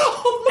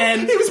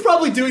 and he was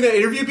probably doing that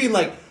interview, being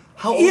like,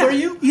 "How old are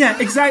you?" Yeah,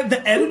 exactly.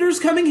 The editor's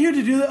coming here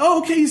to do the.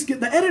 Oh, okay.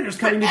 The editor's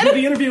coming to do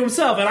the interview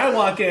himself, and I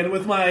walk in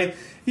with my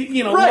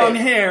long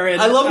hair. And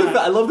I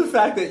love the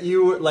fact that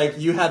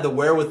you had the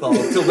wherewithal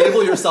to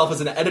label yourself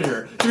as an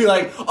editor, to be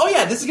like, "Oh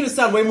yeah, this is going to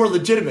sound way more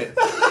legitimate."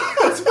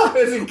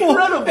 It's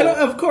incredible. And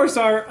of course,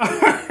 our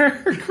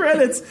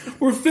credits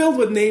were filled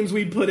with names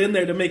we'd put in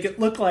there to make it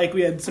look like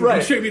we had some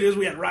contributors,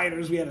 we had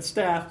writers, we had a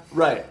staff.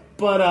 Right.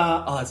 But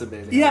that's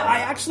amazing. Yeah, I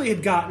actually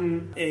had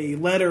gotten a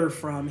letter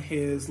from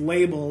his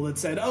label that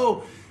said,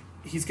 "Oh,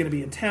 he's going to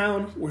be in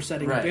town. We're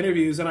setting up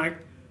interviews," and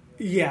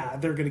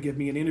they're going to give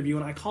me an interview.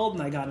 And I called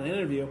and I got an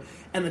interview,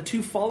 and the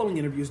two following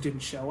interviews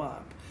didn't show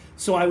up.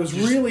 So I was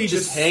really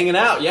just hanging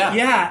out.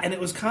 Yeah, and it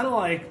was kind of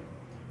like,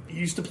 you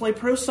used to play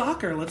pro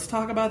soccer. Let's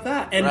talk about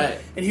that. And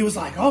he was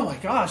like, "Oh my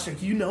gosh,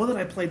 like, you know that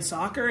I played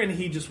soccer?" And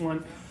he just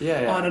went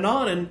on and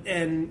on,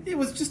 and it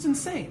was just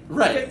insane.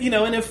 Right. Like,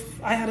 and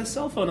if I had a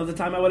cell phone at the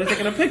time, I would have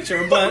taken a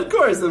picture. But of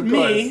course.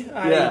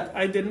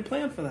 I didn't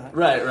plan for that.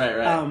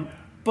 Right.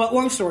 But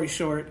long story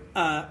short,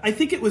 I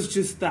think it was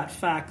just that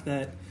fact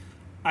that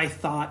I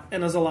thought,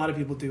 and as a lot of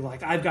people do,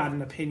 like, I've got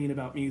an opinion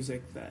about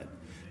music that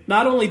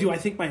not only do I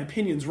think my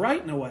opinion's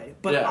right in a way,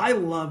 but I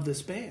love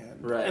this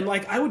band. Right. And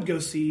like, I would go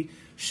see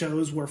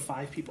shows where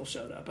 5 people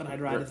showed up, and I'd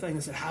write a thing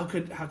and said, how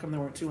come there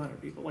weren't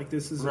 200 people? Like,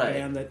 this is a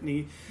band that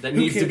needs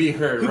to be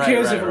heard. Who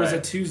cares if it was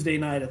a Tuesday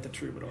night at the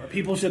Troubadour?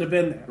 People should have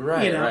been there.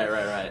 Right.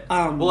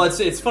 Well,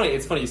 it's funny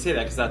you say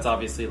that, because that's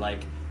obviously like,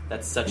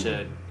 that's such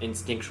an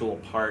instinctual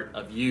part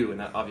of you, and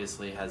that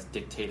obviously has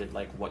dictated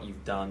like what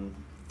you've done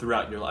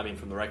throughout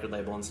from the record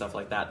label and stuff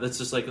like that. That's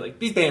just like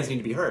these bands need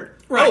to be heard.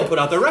 Right. Oh, put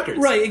out their records.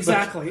 Right,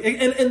 exactly.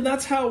 And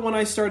that's how, when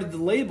I started the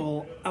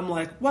label, I'm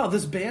like, wow,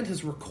 this band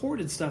has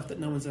recorded stuff that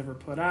no one's ever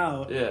put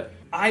out. Yeah.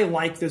 I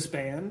like this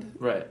band.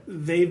 Right.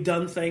 They've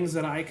done things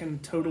that I can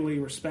totally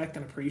respect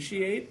and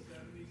appreciate.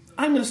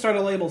 I'm going to start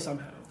a label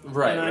somehow.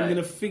 Right, and I'm going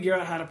to figure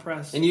out how to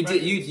press. And you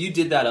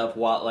did that up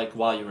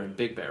while you were in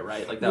Big Bear,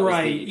 right? Like that was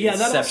the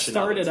that all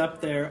started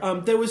up there.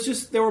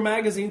 There were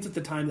magazines at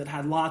the time that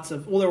had lots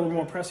of. Well, there were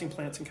more pressing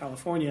plants in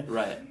California,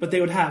 right? But they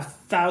would have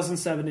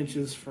 1,007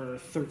 inches for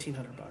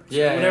 $1,300.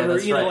 Yeah, whatever.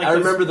 That's right. Like I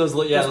remember those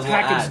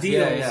package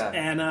deals. Yeah.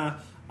 And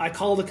I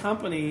called a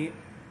company,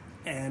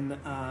 and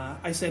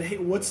I said, "Hey,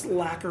 what's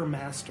lacquer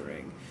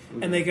mastering?"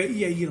 Mm-hmm. And they go,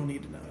 "Yeah, you don't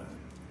need to know that.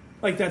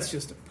 Like, that's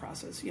just a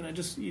process. You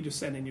just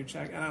send in your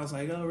check." And I was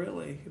like, "Oh,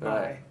 really? Bye."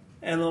 Right.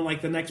 And then,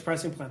 like, the next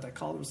pressing plant I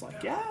called was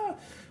like, "Yeah,"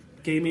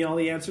 gave me all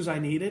the answers I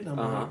needed. And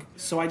I'm like,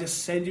 "So I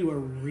just send you a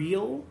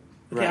reel?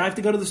 Okay, I have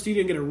to go to the studio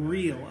and get a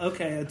reel.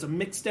 Okay, it's a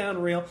mixed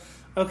down reel.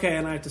 Okay,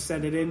 and I have to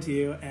send it in to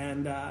you."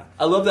 And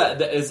I love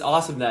that. It's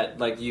awesome that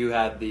like you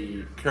had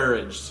the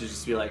courage to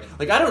just be like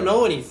I don't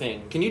know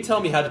anything. Can you tell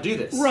me how to do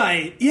this?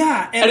 Right.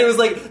 Yeah. And it was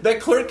like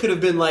that clerk could have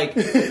been like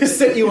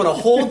sent you in a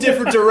whole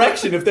different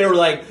direction if they were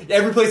like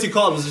every place you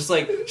called was just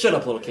like, "Shut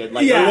up, little kid,"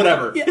 like or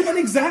whatever. Yeah, and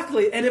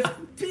exactly. And if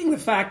being the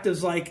fact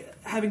is like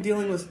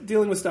dealing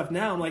with stuff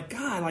now, I'm like,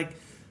 God, like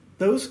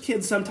those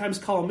kids sometimes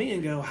call me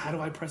and go, "How do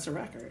I press a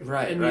record?"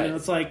 Right. And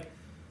it's like,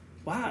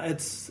 wow,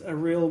 it's a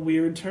real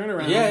weird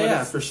turnaround.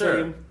 Yeah, for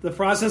sure. The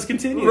process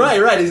continues.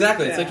 Right,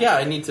 exactly. It's like,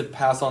 I need to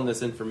pass on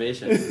this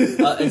information.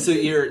 And so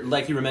you're,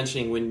 like you were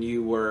mentioning when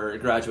you were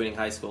graduating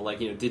high school, like,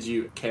 did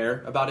you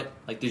care about it?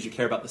 Like, did you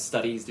care about the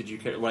studies? Did you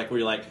care, like, were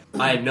you like,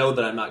 I know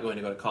that I'm not going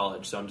to go to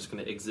college, so I'm just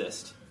going to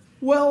exist?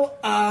 Well,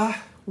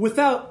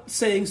 without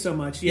saying so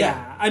much,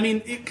 yeah. I mean,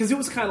 because it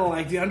was kind of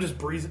like, dude, I'm just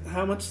breezing.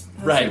 How much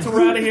until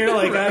we're out of here?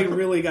 Like, I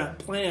really got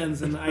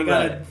plans, and I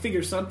got to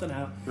figure something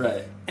out.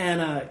 Right.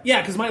 And,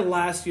 because my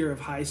last year of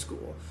high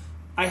school,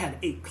 I had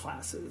 8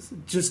 classes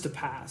just to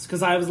pass,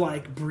 because I was,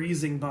 like,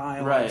 breezing by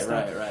all that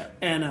stuff. Right.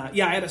 And, I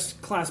had a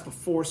class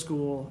before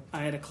school.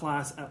 I had a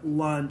class at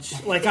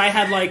lunch. Like, I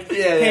had, like,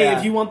 hey,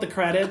 if you want the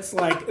credits,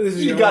 like, this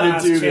is your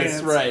last chance.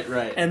 This.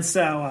 Right. And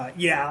so,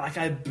 like,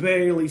 I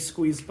barely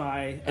squeezed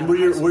by. And were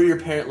your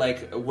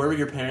where were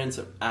your parents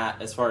at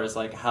as far as,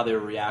 like, how they were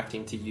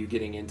reacting to you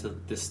getting into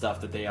this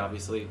stuff that they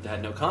obviously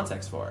had no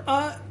context for?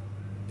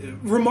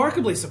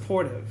 Remarkably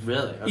supportive.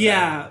 Really? Okay.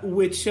 Yeah,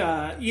 which,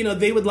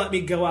 they would let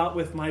me go out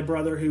with my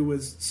brother who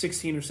was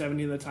 16 or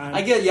 17 at the time.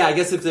 I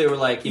guess if they were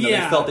like, they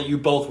felt that you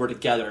both were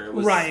together. It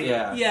was, right.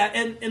 Yeah. Yeah,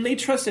 and they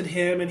trusted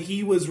him, and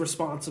he was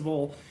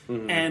responsible,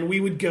 and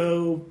we would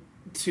go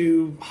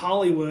to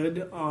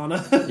Hollywood on a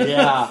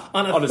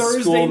on a On a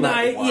Thursday school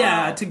night, night.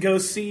 Wow. to go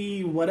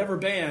see whatever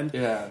band.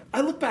 Yeah.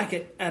 I look back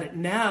at it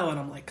now and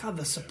I'm like, God,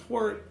 the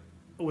support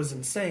was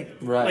insane.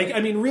 Right. Like, I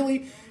mean,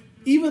 really,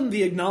 even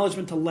the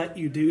acknowledgement to let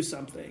you do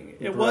something.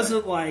 It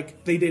wasn't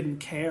like they didn't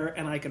care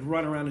and I could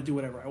run around and do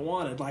whatever I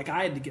wanted. Like,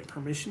 I had to get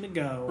permission to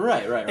go.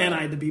 Right. And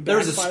I had to be back. There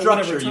was a by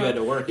structure whatever you had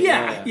time. to work in.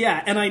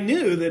 Yeah. And I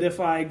knew that if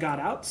I got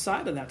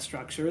outside of that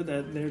structure,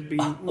 that there'd be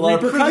lot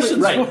of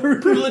repercussions for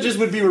it. Privileges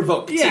would be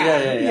revoked.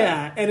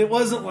 Yeah. And it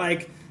wasn't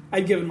like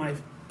I'd given my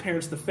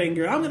parents the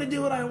finger. I'm going to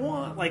do what I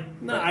want.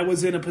 Like, no, I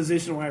was in a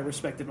position where I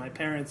respected my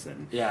parents,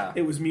 and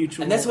it was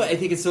mutual. And that's why I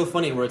think it's so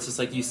funny, where it's just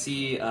like you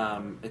see,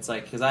 it's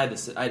like because I had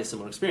a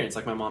similar experience.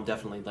 Like my mom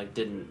definitely like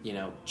didn't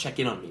check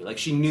in on me. Like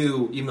she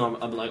knew, even though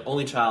I'm like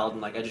only child,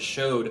 and like I just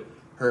showed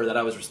her that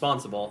I was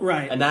responsible.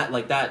 Right. And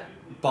that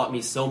bought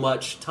me so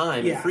much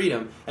time and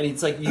freedom. And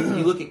it's like you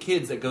look at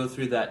kids that go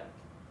through that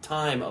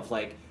time of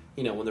like,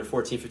 when they're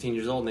 14, 15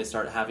 years old and they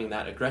start having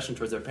that aggression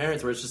towards their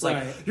parents, where it's just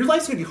like, your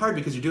life's going to be hard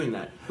because you're doing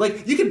that.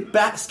 Like, you could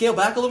scale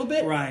back a little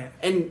bit,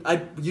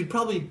 and you'd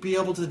probably be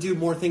able to do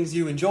more things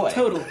you enjoy.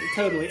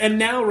 Totally. And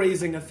now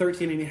raising a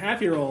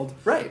 13-and-a-half-year-old,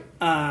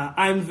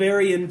 I'm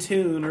very in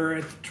tune,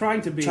 or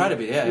trying to be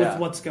with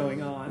what's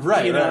going on.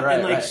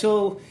 And like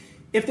she'll...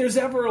 If there's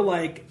ever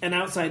like an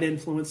outside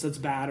influence that's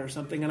bad or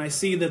something, and I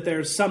see that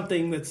there's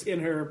something that's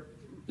in her,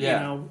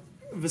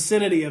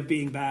 vicinity of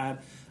being bad,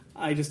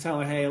 I just tell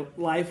her, hey,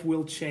 life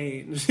will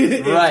change.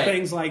 If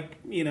things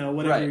like,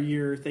 whatever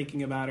you're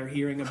thinking about or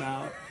hearing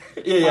about.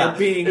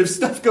 If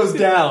stuff goes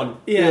down.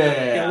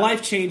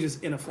 Life changes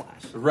in a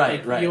flash.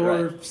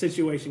 Your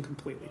situation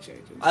completely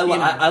changes. I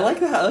like that. I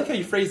like how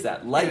you phrase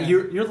that.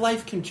 Your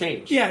life can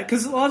change. Yeah,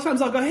 because a lot of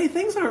times I'll go, hey,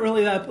 things aren't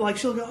really that... Like,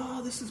 she'll go,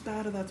 oh, this is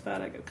bad or that's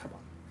bad. I go, come on.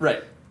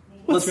 Right.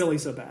 What's really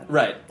so bad?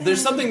 Right.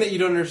 There's something that you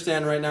don't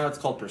understand right now. It's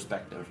called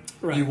perspective.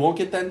 Right. You won't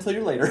get that until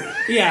you're later.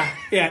 Yeah.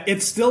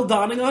 It's still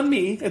dawning on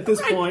me at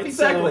this point.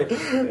 Exactly.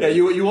 So. Yeah,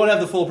 you won't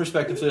have the full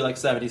perspective until you're like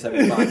 70,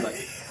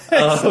 75.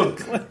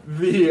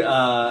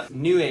 The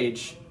New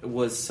Age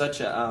was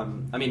such a...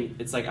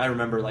 it's like I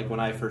remember like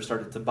when I first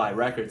started to buy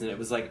records, and it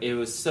was like it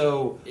was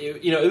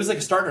like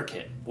a starter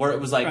kit where it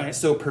was like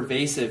so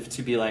pervasive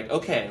to be like,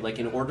 okay, like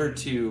in order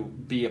to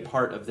be a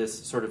part of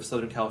this sort of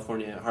Southern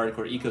California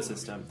hardcore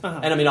ecosystem,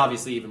 and I mean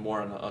obviously even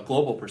more on a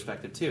global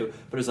perspective too,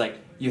 but it was like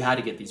you had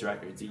to get these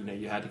records,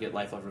 you had to get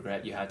Life Love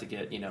Regret, you had to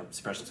get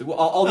Suppression,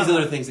 all these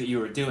other things that you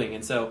were doing.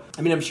 And so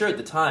I mean I'm sure at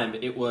the time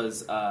it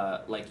was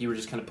like you were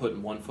just kind of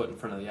putting one foot in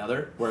front of the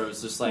other, where it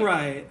was just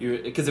like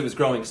because it was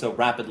growing so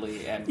rapidly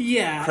and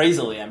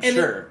crazily, I'm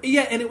sure.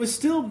 And it was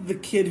still the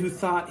kid who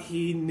thought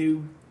he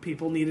knew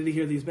people needed to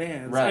hear these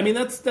bands. I mean,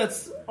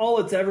 that's all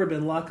it's ever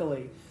been,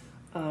 luckily.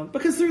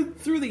 Because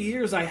through the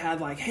years, I had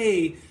like,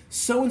 hey,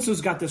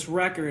 so-and-so's got this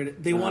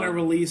record. They want to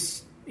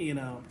release,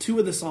 2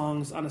 of the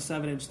songs on a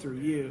 7-inch through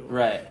you.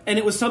 Right. And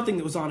it was something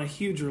that was on a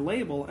huger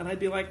label, and I'd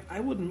be like, I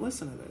wouldn't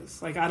listen to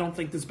this. Like, I don't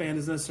think this band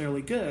is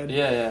necessarily good.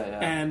 Yeah.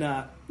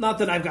 And not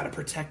that I've got to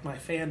protect my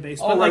fan base,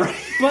 but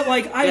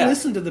I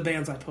listened to the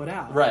bands I put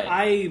out. Right.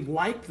 I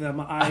liked them.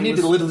 I need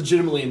to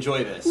legitimately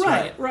enjoy this.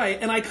 Right.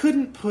 And I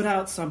couldn't put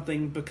out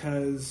something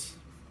because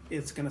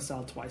it's going to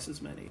sell twice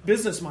as many.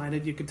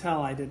 Business-minded, you could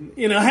tell I didn't.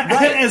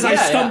 As I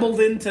stumbled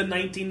into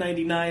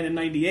 1999 and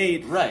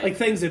 98, like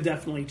things have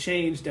definitely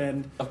changed,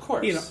 and of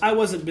course, I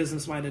wasn't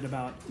business-minded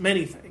about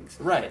many things.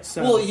 Right.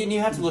 So, well, you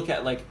have to look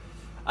at like.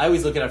 I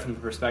always look at it from the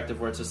perspective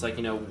where it's just like,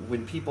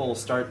 when people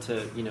start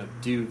to,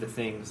 do the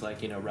things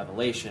like,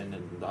 Revelation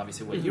and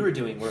obviously what you were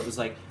doing, where it was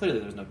like, clearly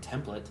there was no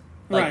template.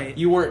 Like,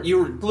 you were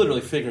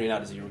literally figuring it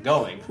out as you were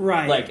going.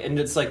 Right. Like, and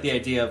it's like the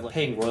idea of like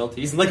paying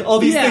royalties and like all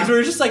these things where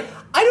you're just like,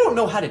 I don't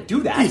know how to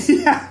do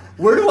that.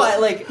 Where do I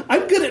like...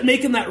 I'm good at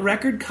making that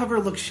record cover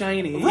look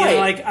shiny.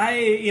 Right.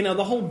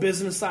 The whole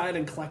business side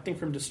and collecting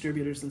from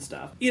distributors and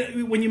stuff.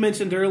 When you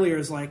mentioned earlier,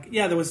 is like,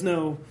 there was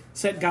no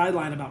set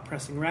guideline about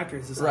pressing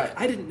records. It's like,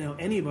 I didn't know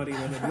anybody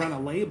that had run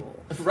a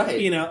label. Right.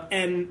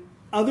 And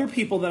other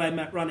people that I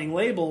met running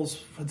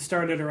labels had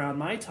started around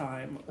my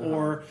time,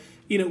 or,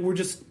 were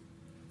just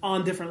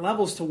on different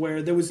levels to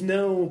where there was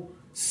no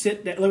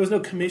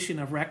commission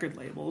of record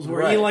labels.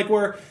 Where,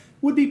 where...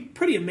 would be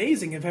pretty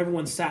amazing if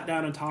everyone sat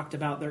down and talked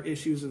about their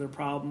issues or their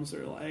problems,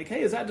 or like,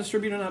 hey, is that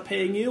distributor not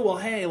paying you? Well,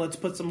 hey, let's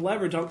put some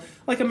leverage on.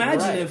 Like,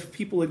 imagine if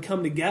people had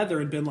come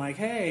together and been like,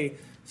 hey,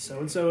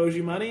 so-and-so owes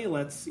you money,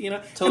 let's,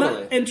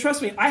 Totally. And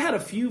trust me, I had a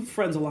few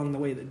friends along the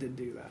way that did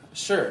do that.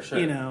 Sure.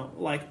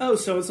 Like, oh,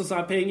 so-and-so's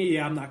not paying you?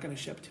 Yeah, I'm not going to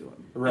ship to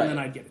him. Right. And then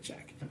I'd get a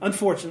check.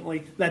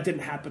 Unfortunately, that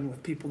didn't happen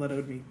with people that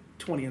owed me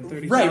 $20,000 and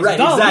 $30,000. Right,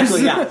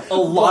 exactly, yeah. A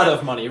lot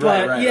of money,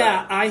 right.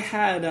 I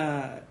had...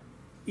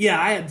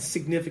 I had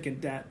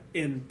significant debt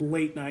in the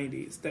late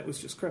 90s that was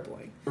just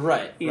crippling.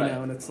 Right.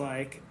 And it's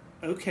like,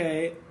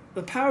 okay,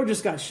 the power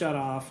just got shut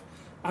off.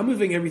 I'm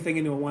moving everything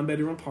into a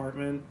 1-bedroom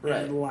apartment,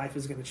 Right. and life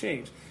is going to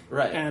change.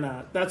 Right.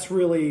 And that's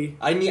really...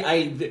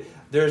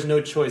 There's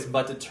no choice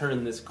but to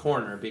turn this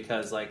corner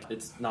because, like,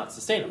 it's not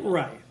sustainable.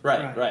 Right.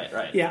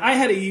 Right. Yeah, I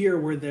had a year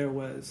where there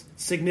was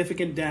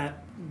significant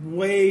debt,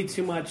 way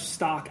too much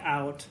stock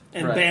out,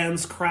 and Right.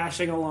 bands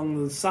crashing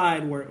along the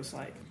side where it was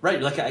like... Right,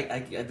 like,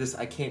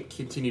 I can't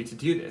continue to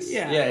do this.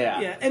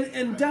 Yeah.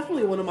 And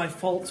definitely one of my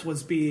faults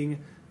was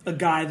being a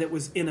guy that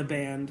was in a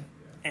band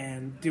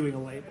and doing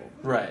a label.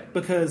 Right.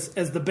 Because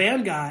as the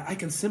band guy, I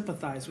can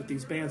sympathize with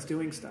these bands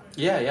doing stuff.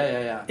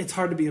 Yeah. It's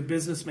hard to be a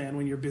businessman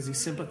when you're busy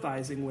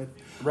sympathizing with...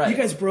 Right. You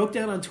guys broke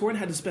down on tour and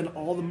had to spend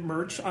all the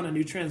merch on a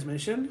new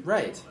transmission?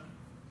 Right.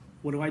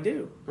 What do I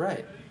do?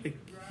 Right. Like,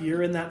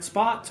 you're in that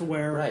spot to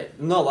where... Right.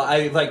 No,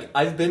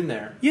 I've been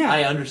there. Yeah.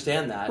 I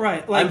understand that.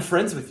 Right. Like, I'm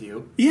friends with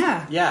you.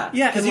 Yeah. Yeah.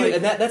 And, like,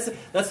 and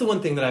that's the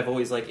one thing that I've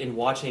always, like, in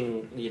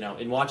watching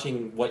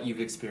what you've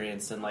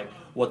experienced and, like,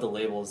 what the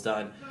label has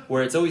done,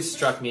 where it's always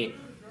struck me,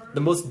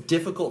 the most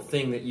difficult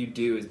thing that you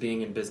do is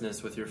being in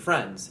business with your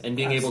friends and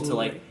being able to,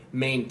 like,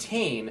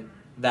 maintain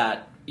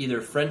that either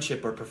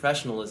friendship or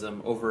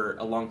professionalism over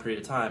a long period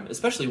of time,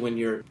 especially when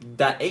you're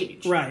that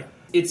age. Right.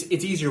 It's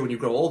easier when you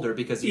grow older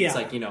because it's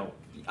like,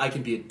 I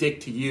can be a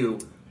dick to you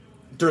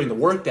during the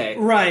workday,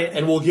 right?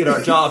 And we'll get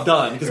our job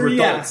done because we're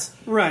adults,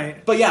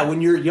 right? But yeah,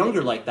 when you're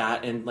younger like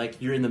that and like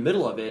you're in the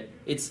middle of it,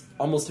 it's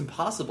almost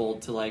impossible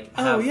to like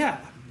have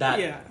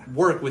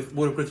work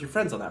with your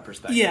friends on that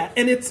perspective. Yeah,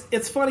 and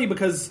it's funny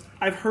because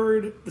I've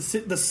heard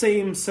the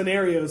same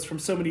scenarios from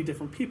so many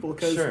different people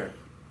because. Sure.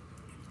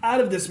 Out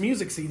of this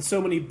music scene,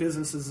 so many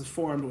businesses have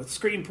formed with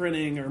screen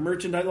printing or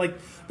merchandise, like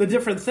the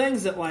different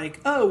things that like,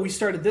 oh, we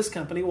started this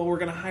company, well, we're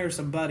going to hire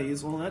some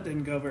buddies. Well, that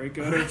didn't go very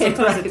good. Or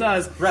sometimes it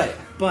does. Right.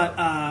 But,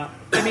 I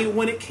mean,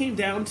 when it came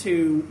down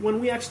to, when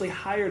we actually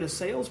hired a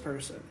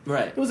salesperson,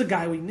 right. It was a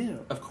guy we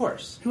knew. Of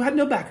course. Who had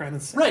no background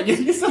in sales. Right.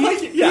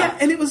 Yeah,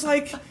 and it was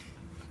like,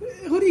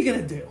 what are you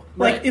going to do?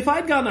 Like, Right. if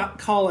I'd gone to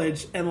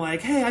college and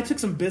like, hey, I took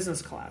some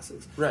business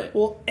classes. Right.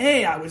 Well,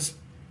 I was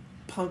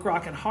punk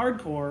rock and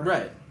hardcore.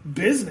 Right.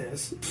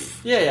 Business.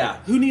 Yeah.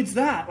 Who needs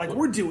that? Like,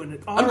 we're doing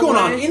it. I'm going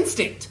on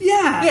instinct.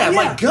 Yeah.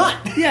 My gut.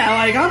 Yeah,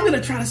 like I'm going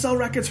to try to sell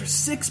records for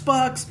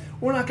 $6.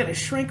 We're not going to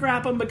shrink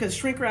wrap them because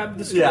shrink wrap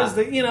destroys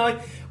the. Like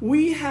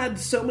we had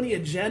so many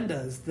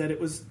agendas that it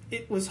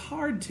was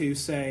hard to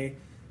say.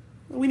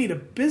 We need a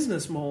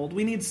business mold.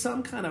 We need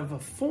some kind of a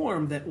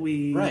form that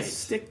we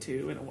stick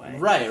to in a way.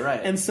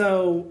 Right. And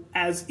so,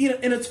 and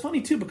it's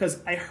funny too because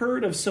I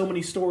heard of so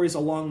many stories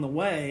along the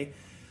way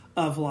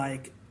of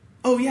like.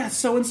 Oh yeah,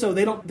 so and so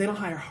they don't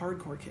hire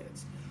hardcore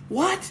kids.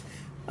 What?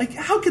 Like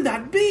how could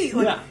that be?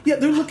 Like yeah,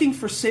 they're looking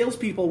for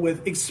salespeople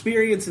with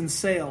experience in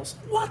sales.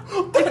 What?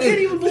 I can't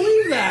even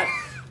believe that.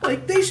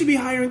 Like they should be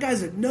hiring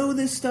guys that know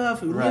this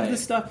stuff, who live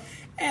this stuff.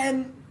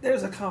 And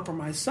there's a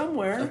compromise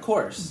somewhere, of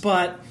course.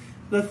 But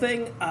the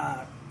thing,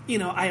 I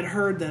had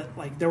heard that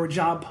like there were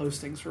job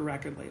postings for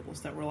record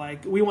labels that were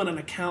like, we want an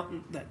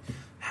accountant that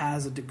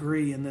has a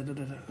degree in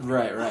the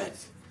Right.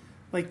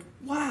 Like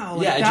wow,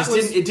 like, yeah,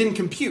 it didn't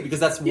compute because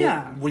that's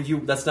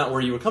that's not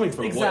where you were coming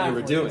from. Exactly, what you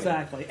were doing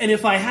exactly. And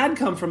if I had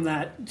come from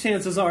that,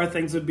 chances are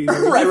things would be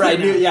right.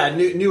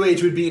 New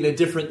Age would be in a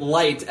different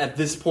light at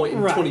this point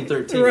in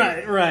 2013.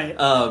 Right.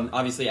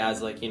 Obviously,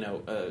 as like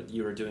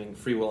you were doing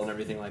Free Will and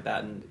everything like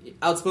that, and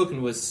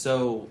Outspoken was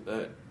so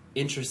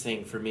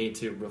interesting for me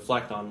to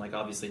reflect on. Like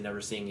obviously,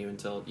 never seeing you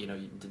until you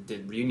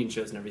did reunion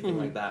shows and everything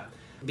like that,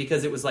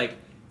 because it was like.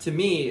 To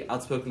me,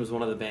 Outspoken was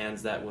one of the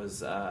bands that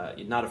was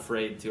not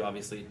afraid to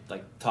obviously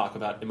like talk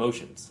about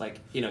emotions. Like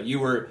you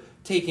were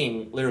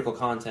taking lyrical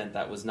content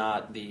that was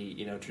not the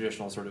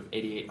traditional sort of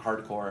 '88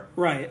 hardcore,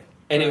 right?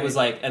 And it was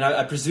like, and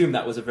I presume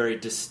that was a very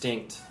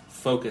distinct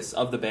focus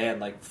of the band,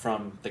 like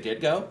from the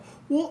get go.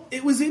 Well,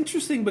 it was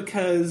interesting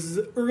because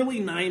early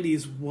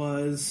 '90s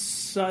was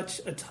such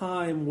a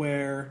time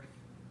where.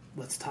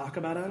 Let's talk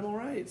about animal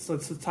rights.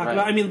 Let's talk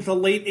about. I mean, the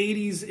late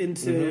 '80s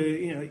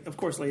into of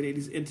course, late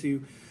 '80s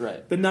into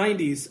the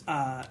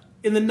 '90s.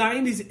 In the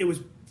 '90s, it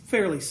was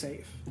fairly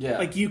safe. Yeah,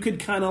 like you could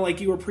kind of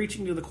like you were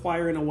preaching to the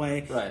choir in a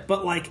way. Right.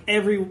 But like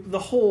the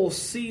whole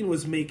scene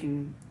was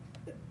making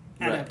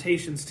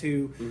adaptations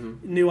to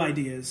new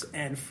ideas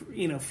and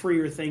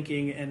freer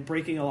thinking and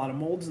breaking a lot of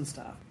molds and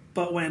stuff.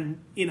 But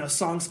when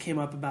songs came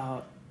up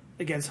about.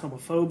 Against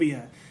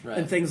homophobia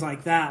and things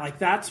like that. Like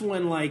that's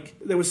when like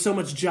there was so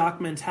much jock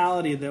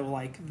mentality that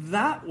like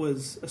that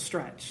was a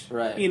stretch.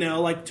 Right.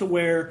 Like to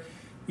where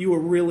you were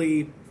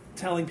really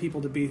telling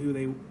people to be who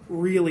they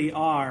really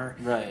are.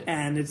 Right.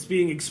 And it's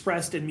being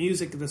expressed in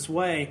music this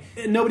way.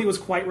 And nobody was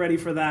quite ready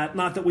for that.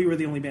 Not that we were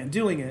the only band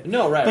doing it.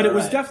 No, right. But it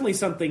was definitely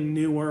something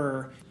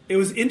newer. It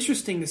was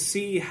interesting to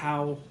see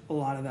how a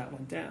lot of that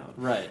went down.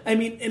 Right. I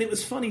mean, and it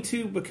was funny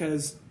too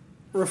because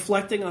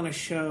reflecting on a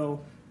show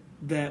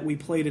that we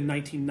played in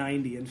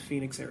 1990 in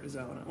Phoenix,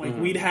 Arizona. Like,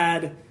 we'd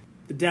had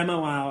the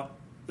demo out,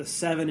 the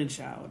 7-inch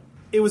out.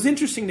 It was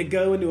interesting to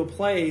go into a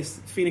place,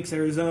 Phoenix,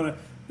 Arizona,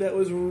 that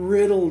was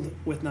riddled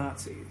with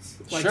Nazis.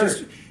 Like, sure.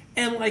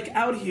 And, like,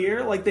 out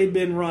here, like, they'd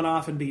been run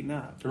off and beaten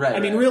up. Right. I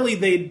mean, really,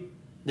 they'd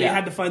they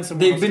had to find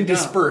somewhere They've else been to go.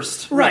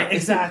 dispersed. Right,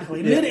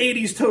 exactly. Mid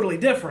 80s, totally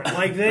different.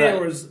 Like it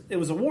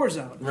was a war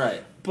zone.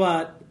 Right.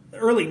 But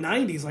early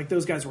 90s, like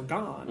those guys were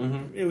gone.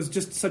 Mm-hmm. It was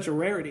just such a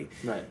rarity.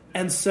 Right.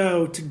 And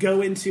so to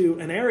go into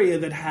an area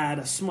that had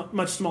a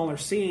much smaller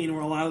scene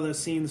where a lot of those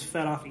scenes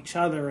fed off each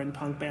other and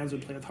punk bands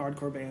would play with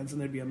hardcore bands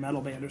and there'd be a metal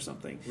band or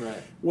something.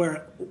 Right.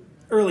 Where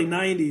early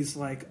 90s,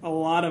 like a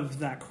lot of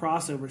that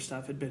crossover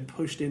stuff had been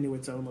pushed into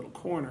its own little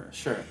corner.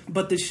 Sure.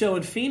 But the show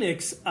in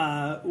Phoenix,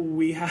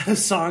 we had a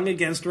song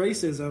against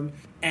racism,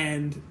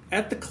 and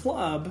at the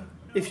club,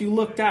 if you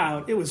looked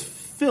out, it was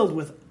filled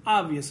with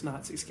obvious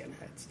Nazi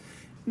skinheads.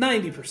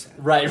 90%.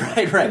 Right.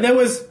 There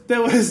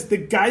was the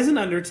guys in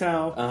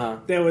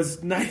Undertow. There was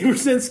 90%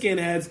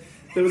 skinheads.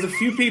 There was a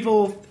few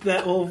people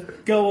that will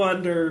go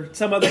under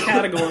some other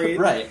category.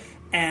 Right.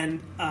 And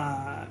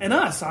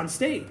us on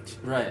stage.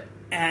 Right.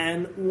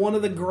 And one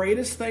of the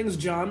greatest things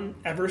John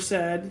ever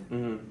said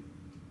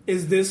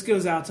is, "This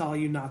goes out to all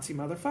you Nazi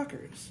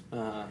motherfuckers."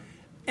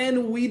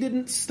 And we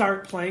didn't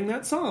start playing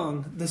that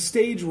song. The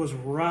stage was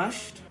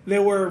rushed.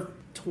 There were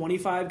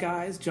 25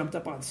 guys jumped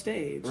up on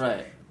stage.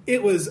 Right.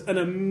 It was an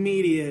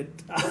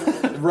immediate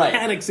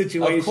panic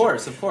situation. Of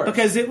course.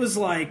 Because it was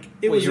like...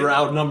 you were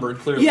outnumbered,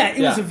 clearly. Yeah,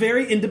 it was a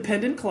very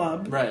independent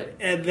club. Right.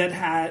 And that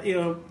had,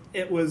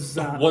 it was...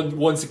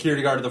 one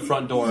security guard at the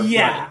front door.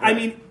 Yeah, Right. I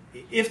mean...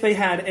 If they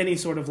had any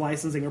sort of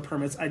licensing or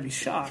permits, I'd be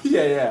shocked.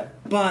 Yeah.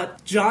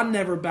 But John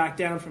never backed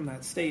down from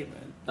that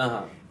statement.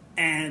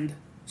 And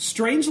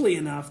strangely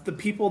enough, the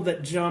people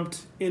that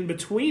jumped in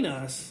between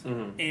us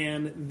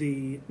and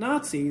the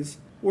Nazis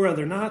were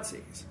other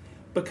Nazis.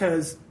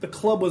 Because the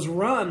club was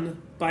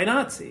run by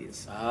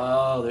Nazis.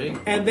 Oh, there you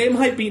go. And they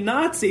might be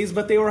Nazis,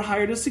 but they were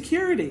hired as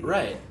security.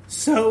 Right.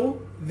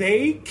 So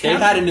they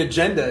had an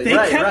agenda. They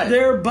kept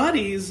their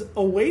buddies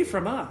away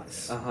from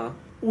us.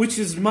 Which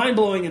is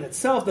mind-blowing in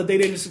itself, that they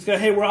didn't just go,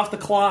 "Hey, we're off the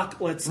clock,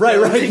 let's Right,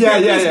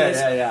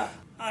 yeah.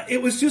 It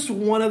was just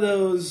one of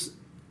those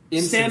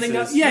instances. Standing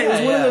up. Yeah, it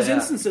was one of those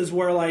instances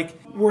where, like,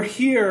 we're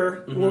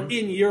here, we're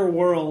in your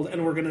world,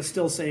 and we're going to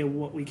still say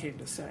what we came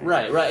to say.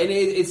 Right, and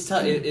it's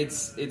tough.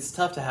 It's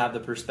tough to have the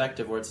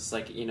perspective where it's just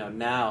like,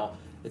 now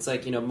it's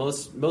like,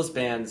 most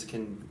bands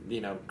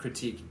can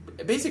critique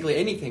basically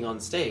anything on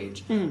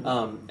stage,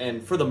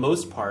 and for the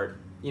most part,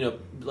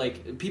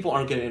 like, people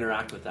aren't going to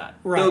interact with that.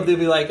 Right. They'll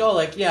be like, oh,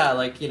 like, yeah,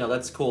 like,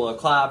 that's cool, a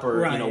clap or,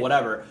 right.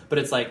 Whatever. But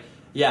it's like,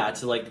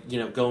 to like,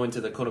 go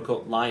into the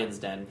quote-unquote lion's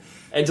den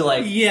and to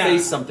like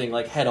face something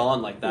like head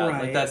on like that.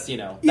 Right. Like, that's,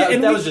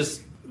 that was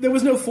just... There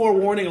was no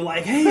forewarning of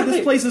like, hey,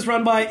 this place is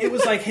run by... It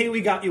was like, hey,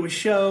 we got you a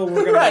show,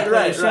 we're going to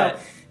play a show. Right.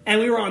 And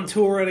we were on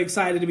tour and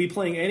excited to be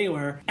playing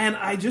anywhere. And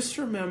I just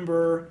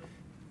remember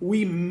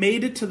we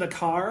made it to the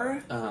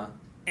car...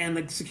 And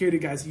the security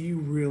guys, you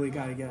really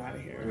got to get out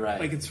of here. Right.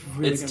 Like, it's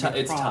really going to be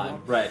a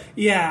problem. Time. Right.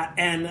 Yeah,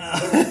 and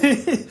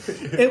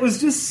it was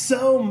just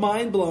so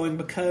mind-blowing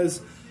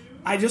because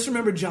I just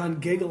remember John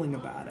giggling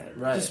about it.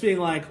 Right. Just being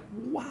like,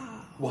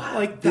 wow.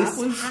 Like, this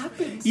that was...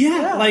 happens.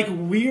 Yeah, like,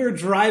 we're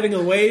driving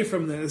away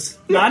from this.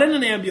 Not in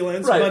an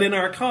ambulance, but in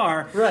our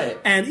car. Right.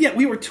 And,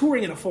 we were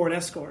touring in a Ford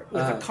Escort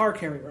with a car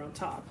carrier on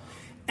top.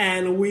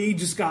 And we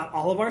just got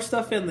all of our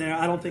stuff in there.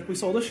 I don't think we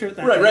sold a shirt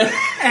that day. Right.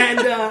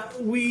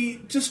 And we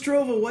just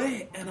drove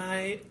away. And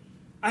I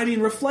mean,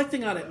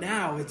 reflecting on it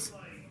now,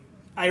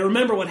 I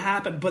remember what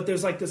happened, but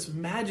there's like this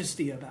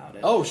majesty about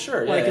it. Oh,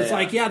 sure. Like,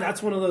 like,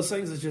 that's one of those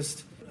things that's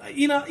just, I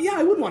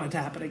wouldn't want it to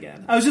happen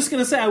again. I was just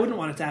going to say I wouldn't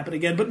want it to happen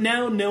again, but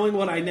now knowing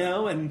what I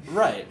know and...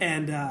 Right.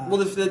 And, well,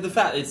 the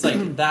fact, it's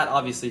like, that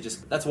obviously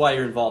just, that's why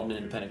you're involved in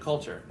independent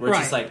culture. Where it's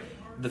just like,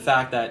 the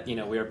fact that,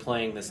 we are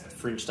playing this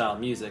fringe-style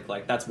music,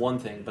 like, that's one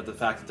thing, but the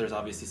fact that there's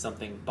obviously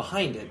something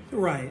behind it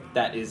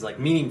that is, like,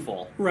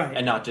 meaningful,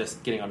 and not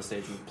just getting on a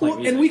stage and playing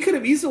music. And we could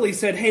have easily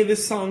said, hey,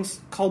 this song's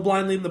called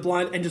Blind Leading the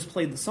Blind, and just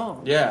played the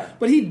song. Yeah.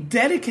 But he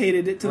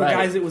dedicated it to the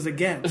guys it was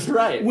against.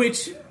 Right.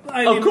 Which,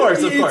 of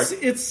course.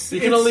 It's,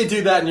 you can only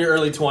do that in your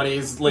early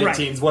 20s, late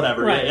teens,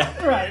 whatever. Right,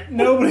 yeah. Right.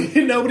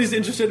 Nobody's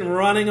interested in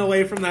running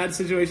away from that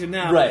situation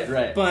now.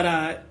 Right.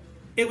 But,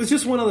 it was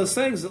just one of those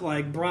things that,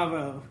 like,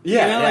 bravo.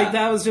 Yeah, like,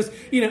 that was just,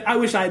 I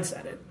wish I'd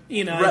said it.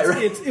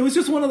 It was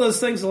just one of those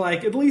things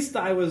like, at least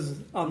I was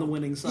on the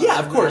winning side. Yeah,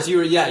 of course. You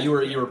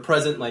were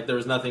present, like, there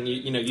was nothing,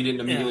 you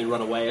didn't immediately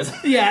run away.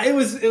 It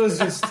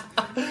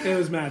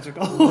was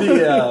magical.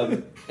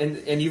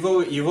 And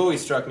you've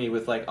always struck me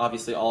with, like,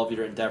 obviously all of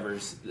your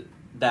endeavors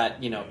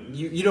that,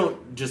 you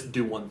don't just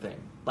do one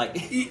thing. Like,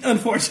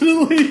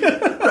 unfortunately,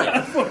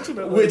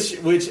 unfortunately,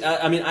 which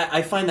I mean,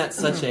 I find that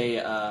such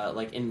a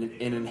like an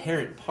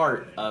inherent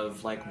part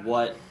of like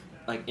what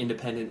like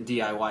independent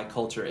DIY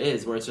culture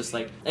is, where it's just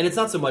like, and it's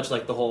not so much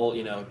like the whole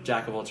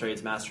jack of all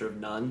trades, master of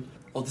none.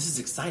 Oh, this is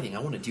exciting!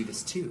 I want to do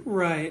this too.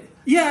 Right?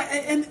 Yeah,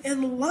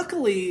 and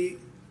luckily,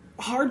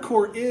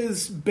 hardcore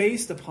is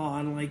based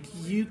upon like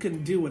you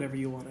can do whatever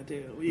you want to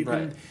do. You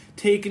can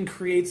take and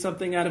create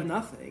something out of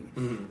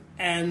nothing,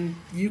 and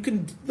you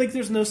can like.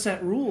 There's no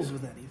set rules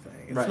with anything.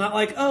 It's not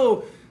like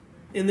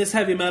in this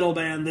heavy metal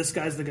band, this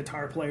guy's the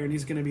guitar player, and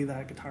he's going to be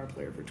that guitar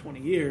player for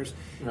 20 years.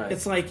 Right.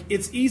 It's like,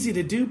 it's easy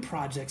to do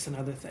projects and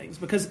other things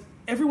because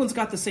everyone's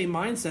got the same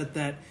mindset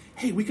that,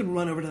 hey, we can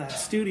run over to that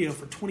studio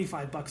for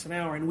 $25 an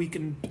hour and we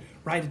can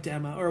write a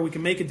demo, or we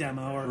can make a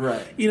demo, or,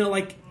 right.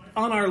 Like,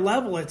 on our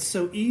level, it's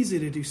so easy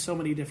to do so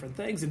many different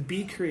things and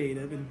be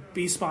creative and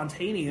be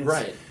spontaneous.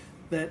 Right.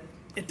 That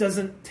it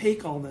doesn't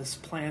take all this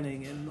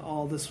planning and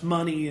all this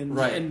money and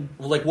right. and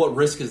well, like, what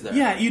risk is there?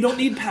 yeah, you don't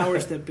need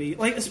powers that be.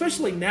 Like,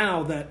 especially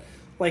now that,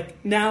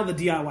 like, now the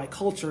DIY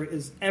culture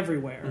is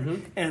everywhere,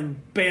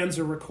 and bands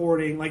are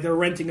recording, like, they're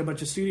renting a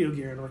bunch of studio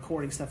gear and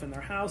recording stuff in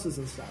their houses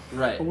and stuff.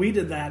 Right. But we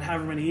did that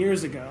however many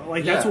years ago.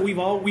 Like, that's what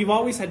we've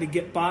always had to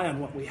get by on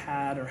what we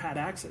had or had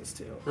access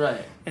to.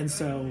 Right. And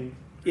so,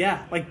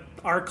 yeah, like,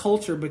 our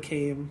culture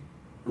became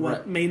what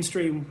Right.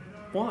 mainstream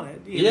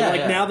wanted.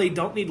 Now they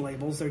don't need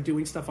labels; they're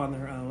doing stuff on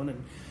their own,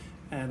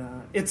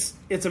 and it's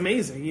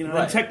amazing.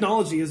 Right. And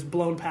technology has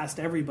blown past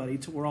everybody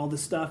to where all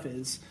this stuff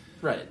is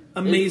right.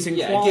 amazing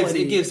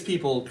quality. It gives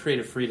people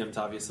creative freedom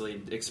to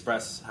obviously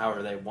express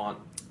however they want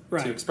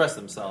to express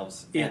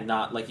themselves, and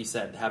not, like you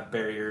said, have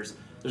barriers.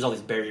 There's all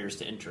these barriers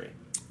to entry.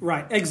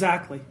 Right.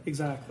 Exactly.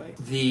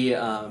 The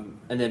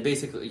and then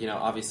basically,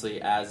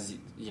 obviously, as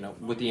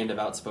with the end of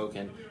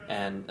Outspoken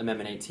and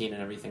Amendment 18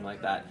 and everything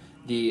like that.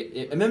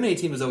 The Amendment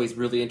 18 was always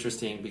really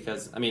interesting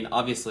because, I mean,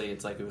 obviously,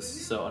 it's like it was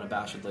so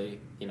unabashedly,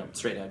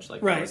 straight edge.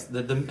 Like, right.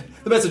 The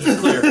message was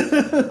clear.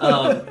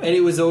 And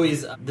it was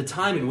always, the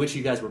time in which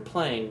you guys were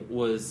playing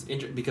was,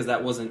 because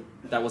that wasn't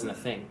a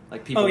thing.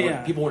 Like, people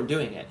weren't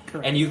doing it.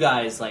 Correct. And you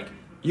guys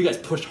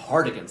pushed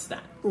hard against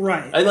that.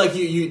 Right. And, like,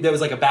 there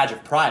was, like, a badge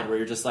of pride where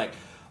you're just like,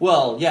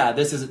 well, yeah,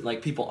 this isn't,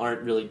 like, people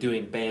aren't really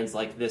doing bands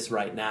like this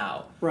right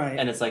now. Right.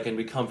 And it's like, and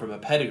we come from a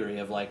pedigree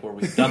of, like, where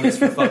we've done this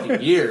for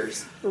fucking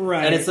years.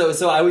 Right. And it's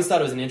so I always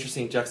thought it was an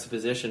interesting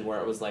juxtaposition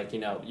where it was like,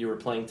 you were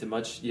playing to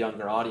much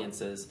younger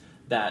audiences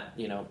that,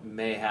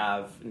 may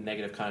have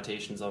negative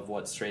connotations of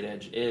what straight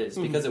edge is,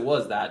 because it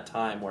was that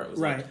time where it was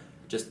like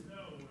just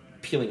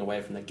peeling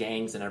away from the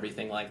gangs and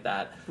everything like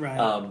that. Right.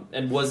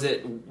 And was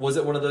it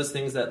one of those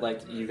things that,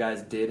 like, you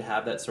guys did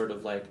have that sort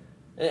of, like,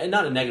 and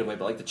not in a negative way,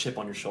 but like the chip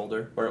on your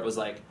shoulder, where it was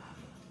like,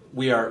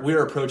 we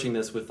are approaching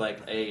this with, like,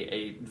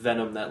 a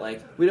venom that,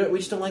 like, we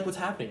just don't like what's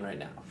happening right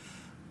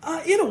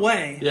now. In a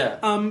way, yeah.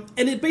 And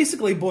it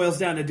basically boils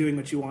down to doing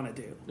what you want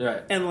to do,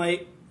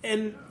 right?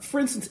 And for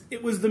instance,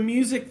 it was the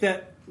music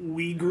that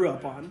we grew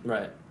up on,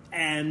 right?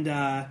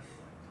 And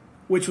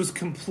which was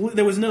complete.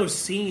 There was no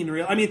scene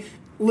real. I mean,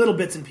 little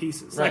bits and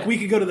pieces. Right. Like, we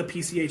could go to the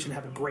PCH and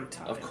have a great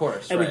time. Of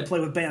course. And we could play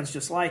with bands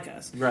just like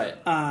us. Right.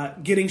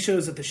 Getting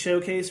shows at the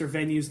Showcase or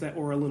venues that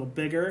were a little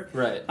bigger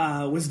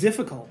was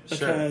difficult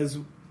because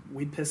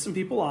we'd piss some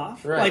people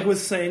off, like with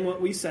saying what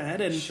we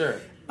said.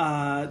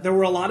 And there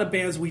were a lot of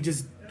bands we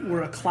just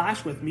were a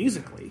clash with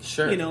musically.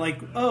 Sure.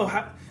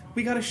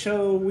 We got on a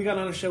show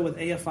with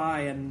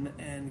AFI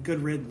and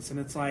Good Riddance. And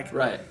it's like...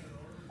 Right.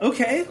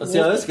 Okay, let's see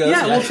how this goes.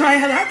 Yeah, we'll try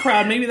that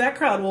crowd. Maybe that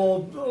crowd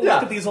will look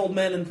at these old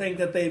men and think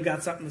that they've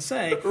got something to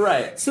say.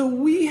 Right. So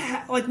we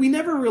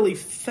never really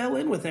fell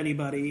in with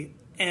anybody,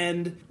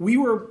 and we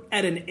were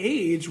at an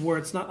age where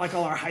it's not like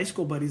all our high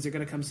school buddies are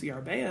going to come see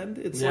our band.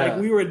 It's like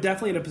we were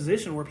definitely in a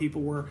position where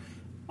people were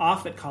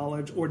off at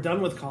college or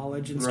done with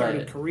college and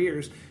started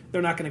careers.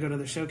 They're not going to go to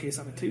the Showcase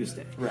on a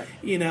Tuesday. Right.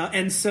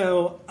 And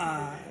so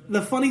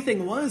the funny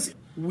thing was,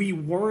 we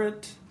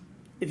weren't,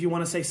 if you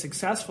want to say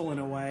successful in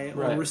a way,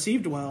 or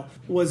received well,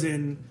 was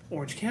in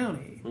Orange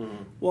County.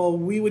 Mm-hmm. Well,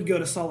 we would go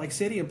to Salt Lake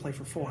City and play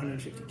for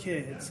 450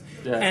 kids.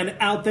 Yeah. And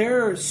out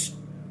there,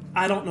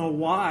 I don't know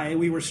why,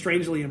 we were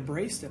strangely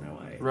embraced in a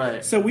way.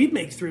 Right. So we'd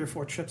make 3 or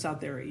 4 trips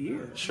out there a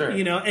year. Sure.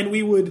 And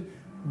we would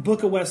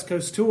book a West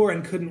Coast tour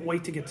and couldn't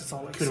wait to get to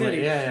Salt Lake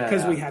City.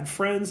 Because we had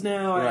friends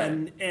now,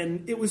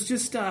 and it was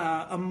just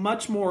a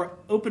much more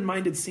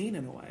open-minded scene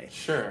in a way.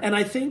 Sure. And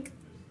I think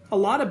a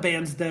lot of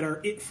bands that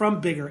are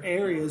from bigger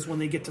areas, when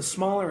they get to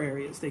smaller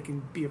areas, they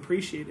can be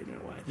appreciated in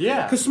a way.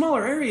 Yeah. Because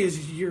smaller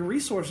areas, your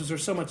resources are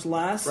so much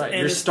less. Right.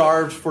 And you're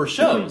starved for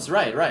shows.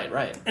 Right.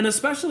 And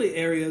especially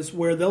areas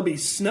where there'll be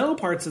snow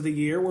parts of the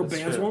year where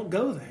bands won't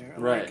go there.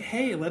 Right. Like,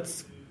 hey,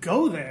 let's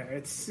go there.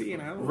 It's,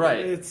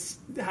 it's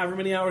however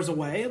many hours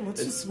away, and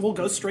we'll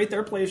go straight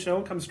there, play a show,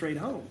 and come straight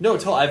home. No,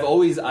 I've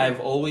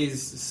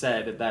always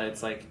said that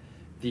it's like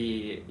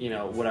the,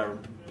 whatever,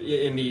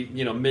 in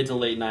the, mid to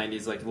late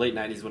 90s, like late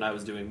 90s when I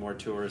was doing more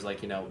tours,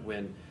 like,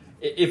 when,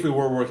 if we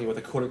were working with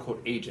a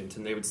quote-unquote agent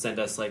and they would send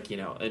us, like,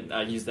 and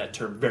I use that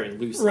term very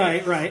loosely.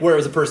 Right. Where it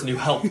was a person who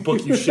helped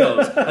book you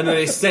shows, and then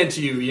they sent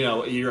you,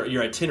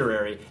 your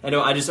itinerary. And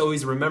I just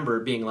always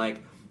remember being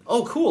like,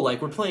 oh, cool,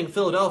 like, we're playing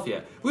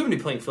Philadelphia. We wouldn't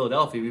be playing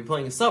Philadelphia, we'd be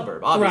playing a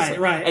suburb, obviously.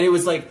 Right. And it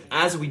was like,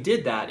 as we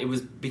did that,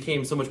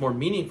 became so much more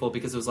meaningful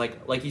because it was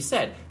like you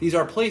said, these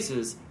are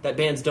places that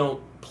bands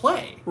don't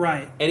play.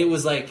 Right. And it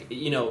was like,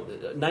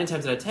 9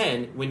 times out of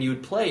 10, when you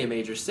would play a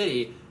major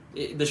city,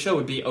 the show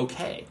would be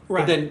okay.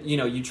 Right. But then,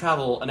 you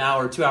travel an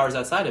hour, 2 hours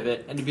outside of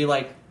it, and you'd be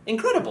like,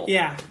 incredible.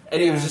 Yeah.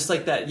 And it was just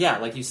like that,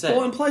 like you said.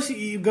 Well, and plus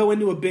you go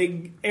into a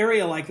big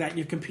area like that and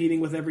you're competing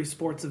with every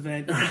sports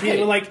event. You're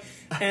competing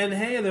with and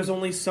hey, there's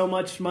only so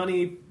much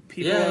money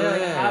people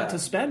have to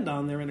spend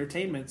on their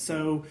entertainment.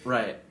 So,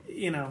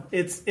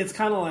 it's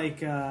kind of like...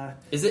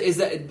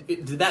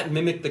 did that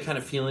mimic the kind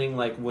of feeling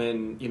like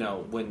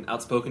when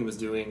Outspoken was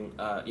doing,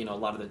 a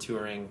lot of the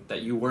touring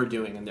that you were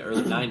doing in the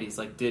early 90s?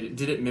 Like, did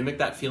it mimic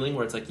that feeling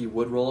where it's like you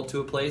would roll up to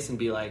a place and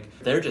be like,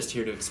 they're just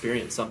here to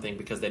experience something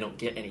because they don't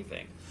get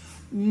anything?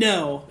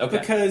 No,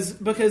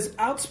 because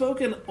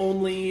Outspoken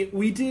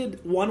we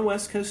did one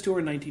West Coast tour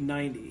in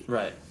 1990,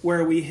 right,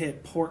 where we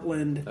hit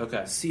Portland,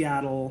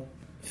 Seattle,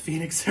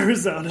 Phoenix,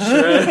 Arizona.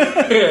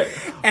 Sure.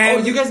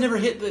 And you guys never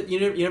hit you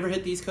never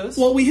hit the East Coast?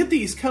 Well, we hit the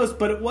East Coast,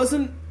 but it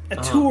wasn't a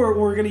tour.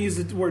 We're going to use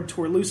the word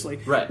tour loosely.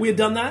 Right. We had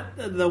done that,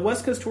 the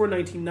West Coast tour in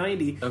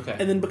 1990. Okay.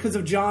 And then because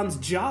of John's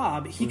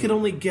job, he could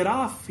only get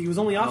off. He was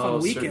only off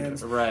on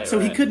weekends. Right, so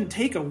he couldn't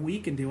take a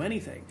week and do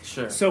anything.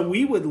 Sure. So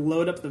we would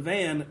load up the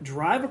van,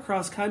 drive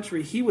across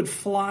country. He would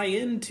fly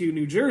into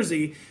New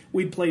Jersey.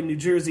 We'd play New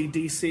Jersey,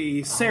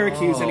 D.C.,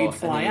 Syracuse, and he'd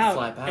fly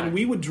out. And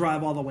we would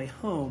drive all the way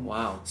home.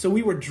 Wow. So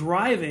we were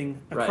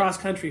driving across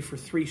country for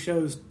 3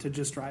 shows to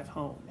just drive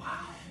home. Wow.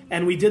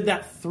 And we did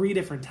that 3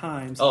 different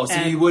times. Oh, so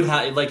you would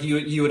have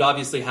you would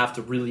obviously have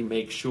to really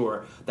make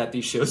sure that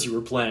these shows you were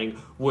playing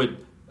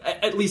would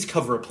at least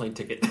cover a plane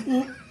ticket.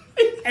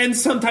 And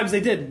sometimes they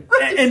didn't.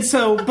 Right. And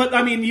so, but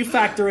I mean, you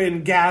factor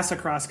in gas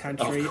across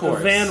country, a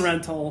van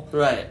rental.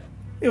 Right.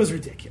 It was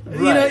ridiculous.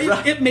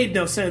 Right, it made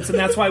no sense, and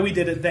that's why we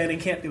did it then and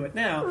can't do it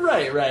now.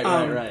 Right.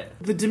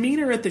 The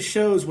demeanor at the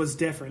shows was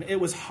different. It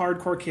was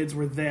hardcore kids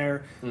were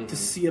there to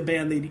see a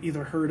band they'd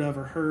either heard of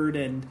or heard,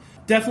 and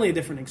definitely a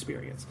different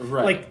experience.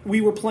 Right. Like,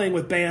 we were playing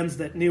with bands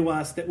that knew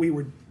us, that we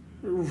were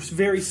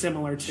very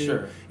similar to.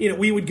 Sure.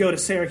 We would go to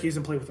Syracuse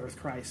and play with Earth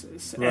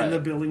Crisis, and the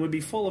building would be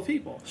full of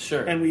people.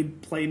 Sure. And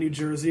we'd play New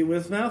Jersey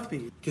with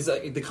Mouthpiece. Because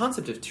the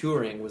concept of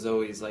touring was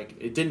always like,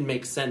 it didn't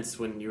make sense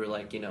when you were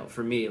like,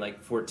 for me,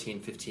 like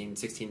 14, 15,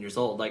 16 years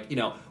old, like,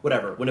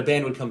 whatever. When a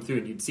band would come through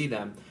and you'd see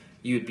them,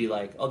 you would be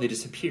like, oh, they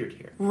just appeared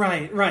here.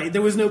 Right.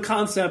 There was no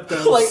concept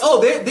of... like,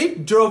 oh, they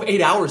drove 8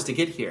 hours to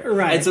get here.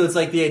 Right. And so it's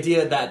like the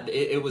idea that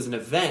it was an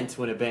event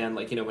when a band,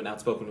 like, when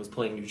Outspoken was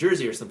playing New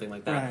Jersey or something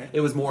like that. Right.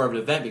 It was more of an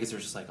event because it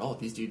was just like, oh,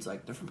 these dudes,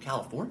 like, they're from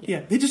California.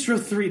 Yeah, they just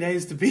drove 3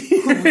 days to be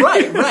here.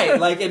 Right.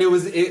 Like, and it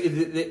was...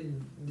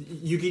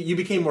 You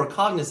became more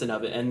cognizant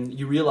of it, and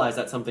you realized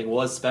that something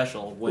was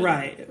special when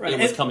it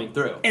was coming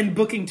through. And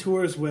booking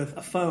tours with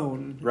a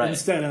phone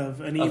instead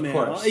of an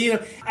email. Of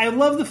course. I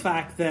love the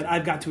fact that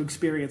I've got to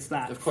experience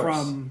that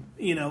from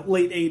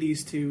late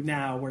 80s to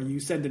now, where you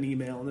send an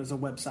email and there's a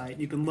website.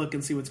 You can look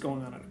and see what's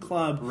going on at a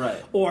club.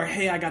 Right. Or,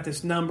 hey, I got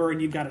this number,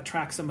 and you've got to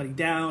track somebody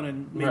down,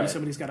 and maybe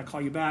somebody's got to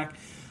call you back.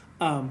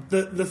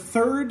 The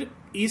third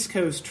East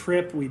Coast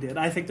trip we did,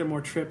 I think they're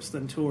more trips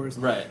than tours.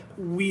 Right.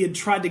 We had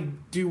tried to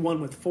do one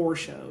with 4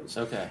 shows.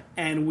 Okay.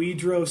 And we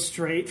drove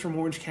straight from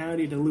Orange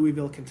County to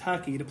Louisville,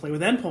 Kentucky to play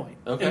with Endpoint.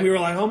 Okay. And we were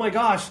like, oh my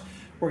gosh,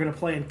 we're going to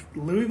play in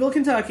Louisville,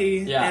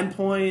 Kentucky,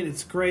 Endpoint,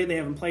 it's great, they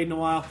haven't played in a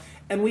while.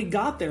 And we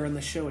got there and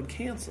the show had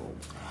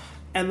canceled.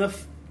 And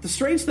the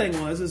strange thing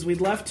is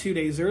we'd left 2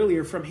 days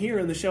earlier from here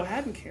and the show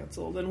hadn't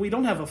canceled. And we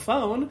don't have a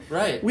phone.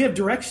 Right. We have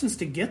directions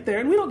to get there,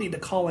 and we don't need to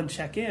call and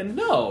check in.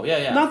 No,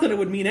 yeah. Not that it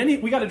would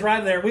mean we got to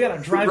drive there. We got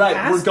to drive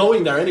past. We're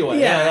going there anyway.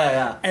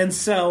 Yeah. And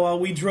so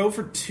we drove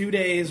for 2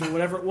 days or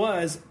whatever it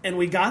was, and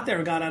we got there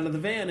and got out of the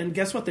van, and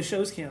guess what? The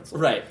show's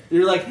canceled. Right.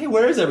 You're like, hey,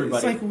 where is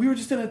everybody? It's like we were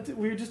just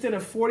in a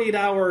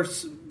 48-hour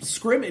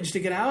scrimmage to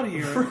get out of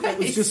here. Right. It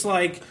was just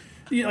like...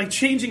 like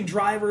changing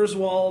drivers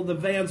while the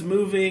van's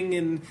moving,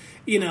 and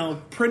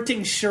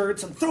printing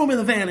shirts and throw them in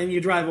the van, and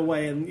you drive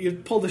away, and you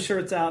pull the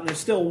shirts out and they're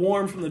still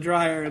warm from the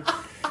dryer. And,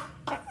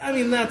 I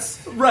mean,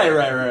 that's right.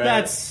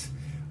 That's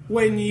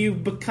when you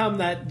become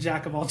that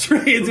jack of all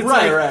trades. It's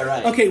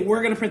right. Okay,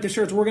 we're going to print the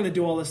shirts. We're going to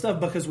do all this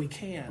stuff because we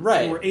can.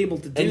 Right. And we're able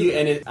to do it.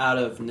 And it's out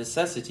of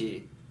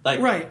necessity.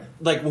 Like, right.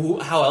 Like,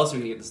 how else are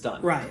we going to get this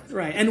done? Right.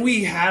 And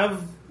we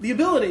have the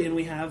ability, and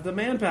we have the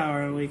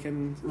manpower, and we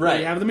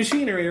have the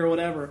machinery or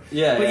whatever.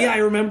 Yeah. But I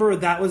remember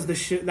that was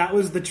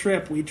the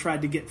trip we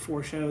tried to get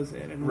 4 shows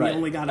in, and we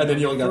only got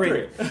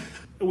 3.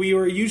 We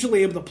were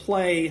usually able to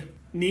play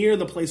near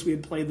the place we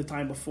had played the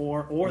time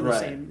before, or the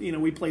same.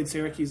 We played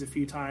Syracuse a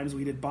few times.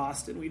 We did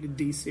Boston. We did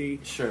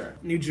D.C. Sure.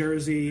 New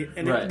Jersey,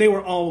 and they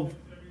were all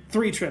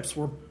 3 trips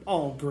were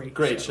all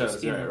great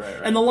shows.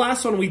 Right. And the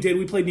last one we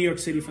played New York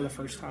City for the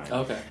first time.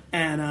 Okay.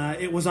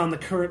 And it was on the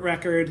current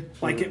record.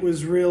 Like, it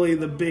was really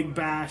the big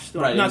bash.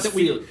 Right. Not that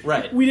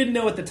we didn't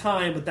know at the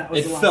time, but that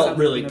was the last time. It felt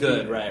really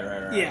good.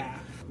 Right. Yeah.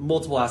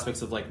 Multiple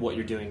aspects of like what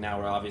you're doing now,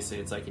 where obviously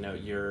it's like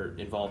you're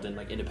involved in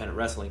like independent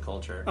wrestling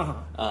culture,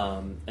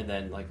 and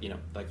then like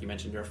you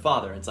mentioned you're a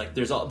father. It's like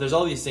there's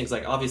all these things.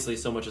 Like, obviously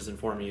so much has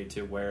informed you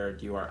to where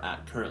you are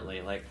at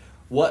currently. Like,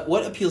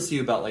 what appeals to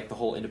you about like the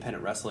whole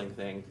independent wrestling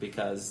thing?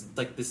 Because it's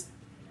like this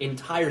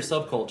entire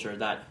subculture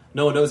that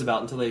no one knows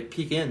about until they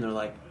peek in. They're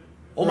like,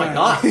 oh my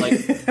God,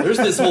 like there's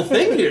this whole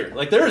thing here.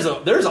 Like there's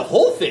a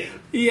whole thing.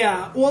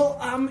 Yeah, well,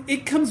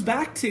 it comes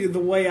back to the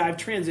way I've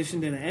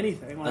transitioned into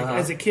anything. Like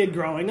as a kid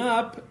growing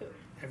up,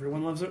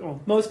 everyone loves it.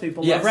 Well, most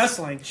people love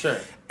wrestling. Sure.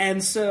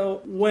 And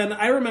so when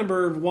I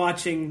remember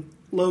watching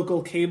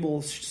local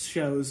cable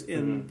shows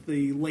in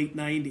the late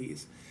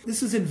 90s,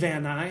 this is in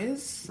Van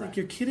Nuys? Like,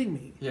 you're kidding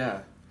me.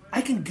 Yeah.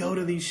 I can go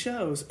to these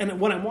shows, and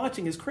what I'm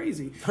watching is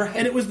crazy. Right.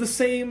 And it was the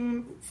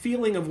same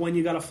feeling of when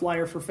you got a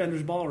flyer for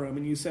Fender's Ballroom,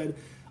 and you said,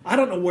 I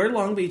don't know where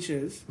Long Beach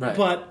is,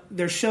 but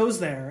there's shows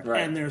there,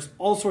 and there's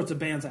all sorts of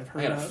bands I've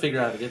heard of. I gotta figure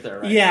out how to get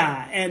there, right?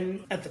 Yeah,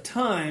 and at the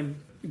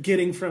time,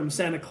 getting from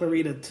Santa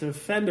Clarita to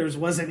Fender's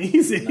wasn't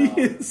easy.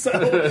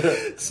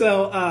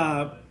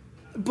 No.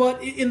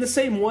 But in the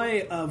same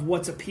way of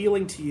what's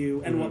appealing to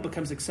you and what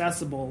becomes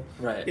accessible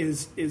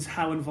is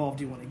how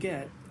involved you want to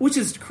get. Which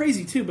is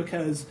crazy, too,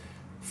 because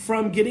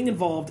from getting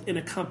involved in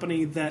a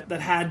company that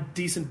had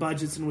decent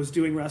budgets and was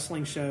doing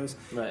wrestling shows,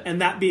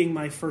 and that being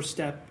my first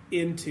step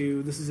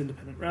into this is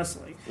independent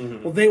wrestling.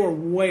 Well, they were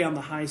way on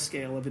the high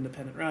scale of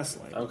independent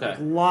wrestling. Okay. Like,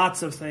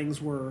 lots of things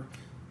were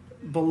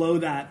below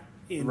that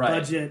in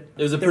budget.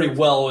 It was a pretty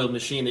well-oiled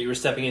machine that you were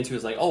stepping into. It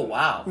was like, oh,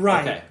 wow.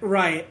 Right, okay.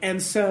 Right.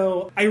 And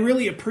so I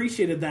really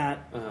appreciated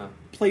that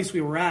place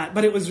we were at.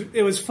 But it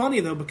was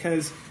funny, though,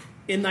 because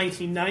in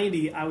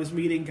 1990, I was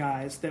meeting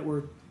guys that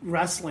were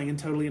wrestling and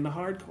totally into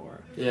hardcore.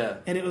 Yeah.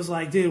 And it was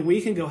like, dude,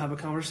 we can go have a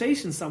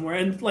conversation somewhere.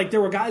 And, like,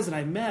 there were guys that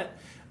I met.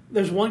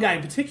 There's one guy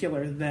in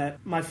particular that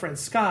my friend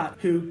Scott,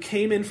 who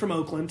came in from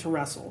Oakland to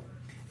wrestle.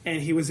 And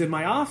he was in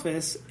my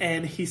office,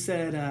 and he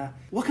said,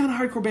 what kind of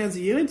hardcore bands are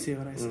you into?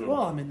 And I said,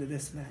 well, I'm into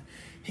this and that.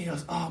 He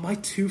goes, oh, my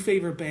two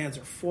favorite bands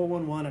are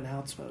 411 and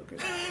Outspoken.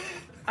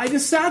 I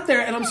just sat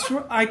there, and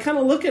I kind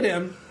of look at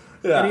him,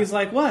 and he's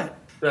like, what?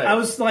 Right. I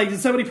was like, did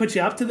somebody put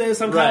you up to this?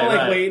 I'm kind of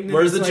like waiting.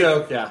 Where's the like,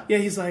 joke? Yeah. Yeah,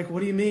 he's like,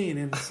 what do you mean?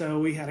 And so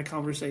we had a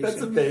conversation.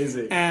 That's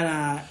amazing.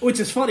 And which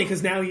is funny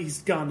because now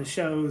he's gone to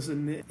shows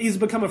and he's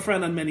become a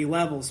friend on many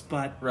levels.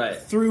 But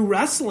through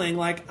wrestling,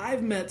 like,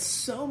 I've met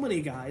so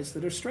many guys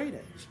that are straight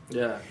edge.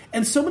 Yeah.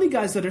 And so many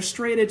guys that are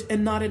straight edge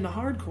and not into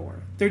hardcore.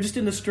 They're just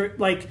into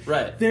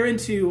they're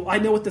into, I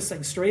know what this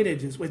thing straight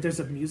edge is. Wait, there's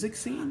a music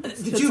scene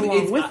that's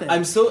along with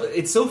it.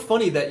 It's so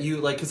funny that you,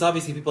 like, because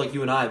obviously people like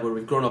you and I, where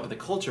we've grown up in the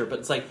culture, but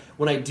it's like,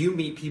 when I do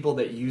meet people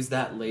that use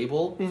that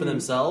label for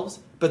themselves,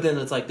 but then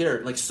it's like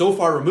they're like so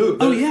far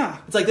removed.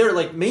 It's like they're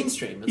like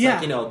mainstream. It's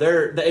like, you know,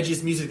 they're the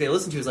edgiest music they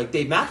listen to is like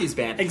Dave Matthews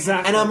Band.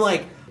 Exactly. And I'm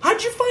like,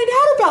 how'd you find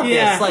out about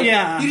this?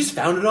 Like, you just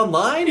found it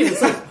online, and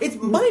it's like it's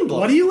mind blowing.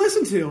 What do you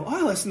listen to? Oh,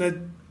 I listen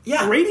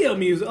to radio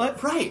music.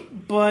 Right.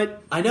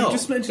 But I know you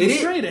just mentioned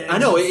straight edge. I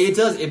know it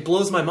does. It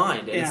blows my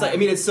mind. And it's like, I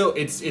mean,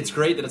 it's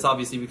great that it's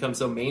obviously become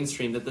so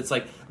mainstream that it's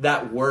like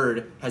that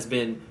word has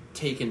been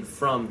taken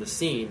from the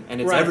scene and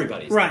it's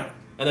everybody's. Right.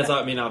 And that's,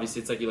 I mean,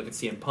 obviously, it's like you look at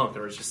CM Punk,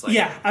 or it's just like...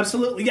 Yeah,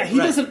 absolutely. Yeah, he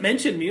doesn't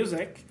mention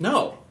music.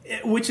 No.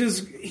 Which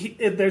is,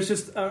 there's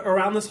just,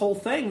 around this whole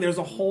thing, there's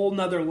a whole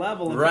nother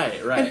level. Right.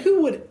 And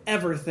who would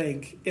ever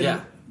think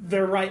in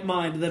their right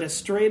mind that a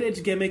straight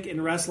edge gimmick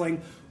in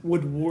wrestling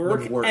would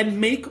work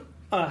and make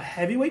a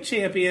heavyweight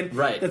champion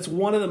that's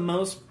one of the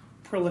most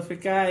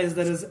prolific guys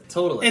that is...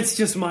 Totally. It's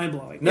just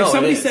mind-blowing. No, if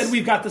somebody said,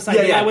 we've got this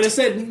idea, I would have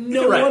said,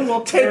 no one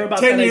will care about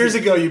 10 years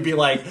ago, you'd be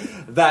like,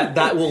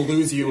 that will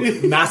lose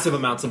you massive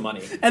amounts of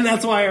money. And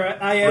that's why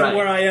I am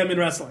where I am in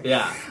wrestling.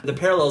 Yeah. The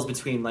parallels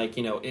between, like,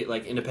 you know,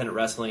 like independent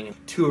wrestling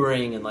and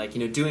touring and, like, you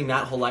know, doing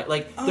that whole life,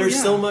 like, there's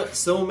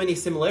so many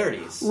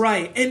similarities.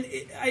 Right. And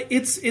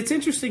it's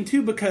interesting,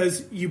 too,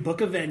 because you book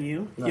a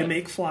venue, you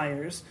make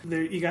flyers,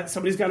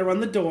 somebody's got to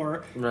run the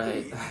door.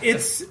 Right.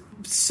 It's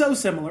so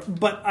similar,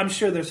 but I'm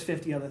sure there's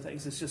 50 other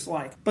things it's just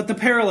like. But the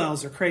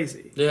parallels are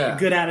crazy. Yeah.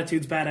 Good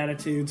attitudes, bad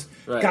attitudes,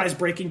 guys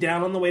breaking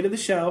down on the way to the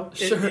show.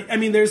 Sure. I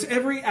mean, there's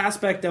every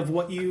aspect of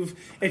what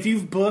if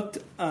you've booked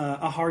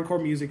a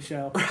hardcore music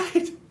show,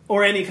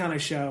 or any kind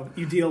of show,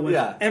 you deal with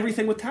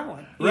everything with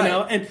talent, you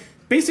know, and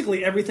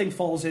basically everything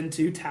falls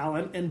into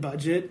talent and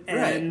budget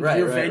and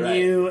your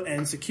venue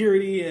and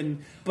security.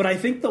 But I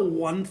think the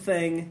one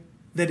thing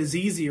that is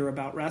easier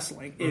about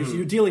wrestling is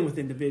you're dealing with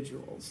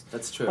individuals.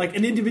 That's true. Like,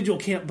 an individual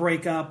can't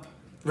break up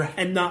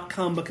and not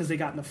come because they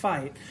got in a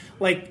fight.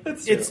 Like,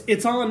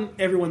 it's on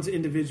everyone's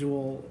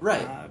individual...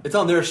 it's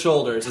on their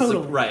shoulders.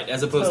 Totally.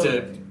 As opposed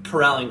to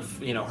corralling,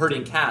 you know,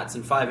 herding cats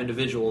and 5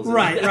 individuals.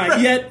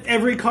 Yet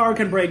every car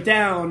can break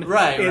down.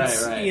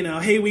 It's, you know,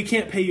 hey, we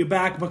can't pay you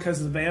back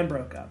because the van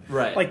broke up.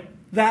 Like,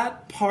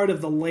 that part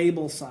of the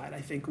label side, I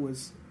think,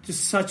 was...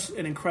 just such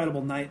an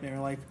incredible nightmare.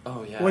 Like,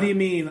 what do you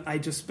mean I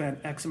just spent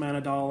X amount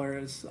of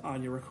dollars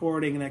on your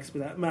recording and X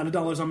amount of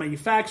dollars on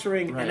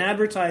manufacturing and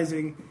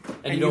advertising,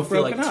 and you don't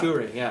feel like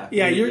touring?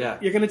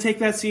 You're going to take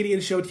that CD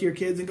and show it to your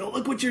kids and go,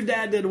 look what your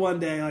dad did one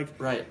day. Like,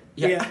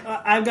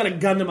 I've got a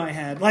gun to my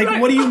head.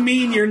 Like, what do you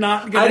mean you're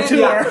not going to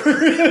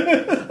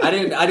tour? I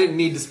didn't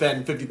need to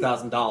spend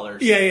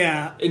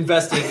 $50,000.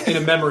 Investing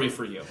in a memory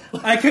for you.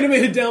 I could have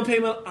made a down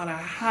payment on a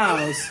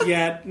house.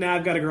 Yet now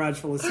I've got a garage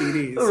full of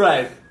CDs.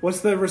 Right. What's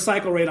the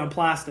recycle rate on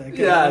plastic.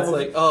 Yeah, it's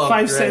like, oh,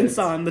 5 great. cents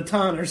on the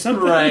ton or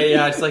something. Right,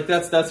 yeah, it's like,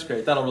 that's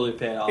great. That'll really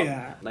pay off.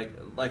 Yeah. Like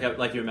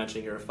you were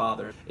mentioning, you're a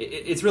father.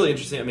 It's really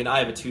interesting. I mean, I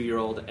have a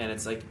 2-year-old, and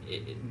it's like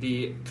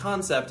the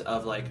concept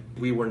of like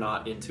we were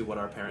not into what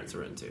our parents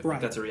were into.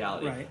 Right. That's a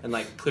reality. Right. And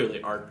like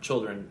clearly, our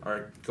children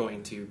are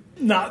going to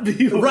not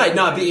be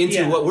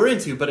into what we're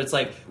into. But it's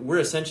like we're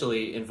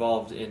essentially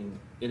involved in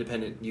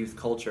independent youth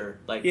culture,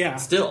 like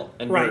still,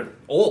 and we're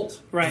old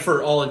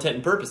for all intent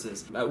and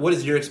purposes. What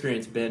has your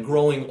experience been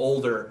growing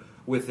older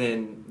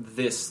within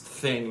this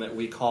thing that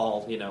we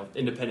call,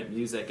 independent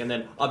music, and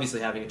then obviously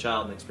having a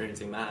child and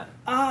experiencing that?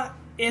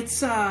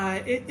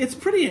 It's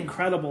pretty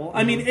incredible. Mm-hmm.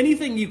 I mean,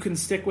 anything you can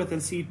stick with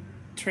and see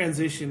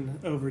transition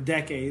over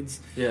decades.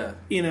 Yeah.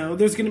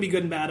 There's going to be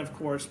good and bad, of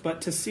course,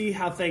 but to see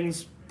how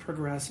things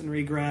progress and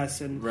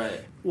regress and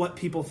what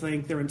people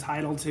think they're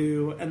entitled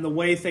to and the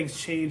way things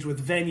change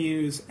with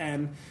venues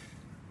and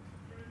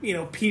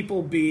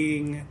people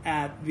being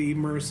at the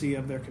mercy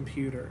of their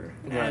computer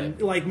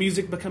and like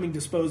music becoming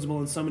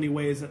disposable in so many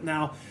ways that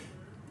now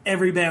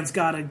every band's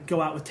got to go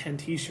out with 10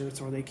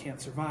 t-shirts or they can't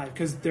survive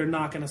because they're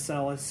not going to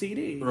sell a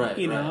CD.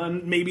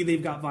 And maybe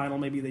they've got vinyl,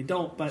 maybe they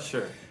don't, but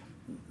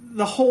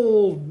the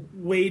whole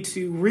way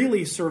to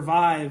really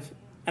survive,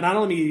 and I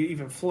don't mean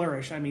even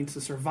flourish, I mean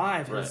to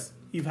survive is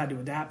you've had to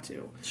adapt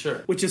to.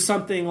 Which is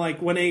something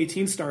like when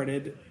A18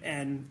 started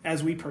and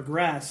as we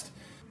progressed,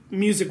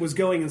 music was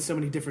going in so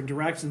many different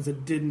directions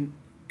that didn't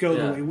go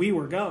the way we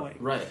were going.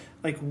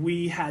 Like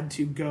we had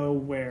to go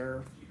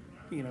where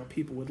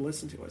people would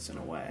listen to us in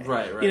a way.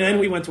 And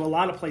we went to a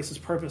lot of places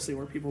purposely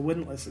where people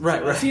wouldn't listen to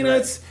us.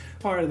 It's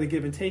part of the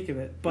give and take of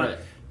it.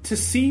 But to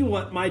see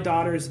what my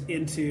daughter's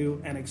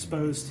into and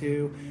exposed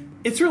to,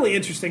 it's really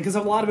interesting because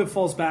a lot of it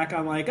falls back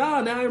on like,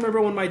 now I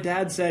remember when my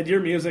dad said, your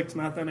music's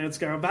nothing, it's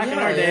going. Back in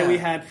our day we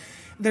had,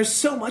 there's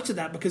so much of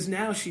that because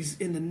now she's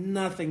into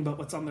nothing but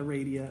what's on the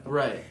radio.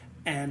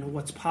 And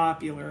what's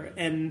popular.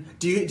 And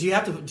do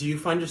you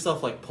find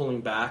yourself like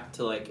pulling back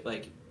to like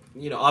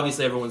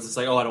obviously everyone's just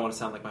like, I don't want to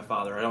sound like my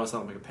father, I don't want to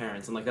sound like my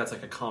parents, and like that's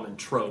like a common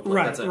trope.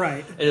 Like,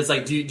 and it's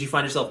like, do you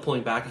find yourself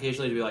pulling back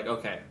occasionally to be like,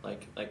 okay,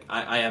 like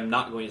I am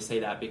not going to say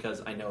that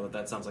because I know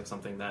that sounds like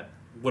something that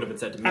would have been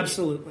said to me.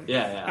 Absolutely.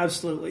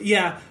 Absolutely.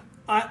 Yeah.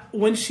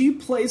 When she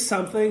plays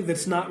something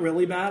that's not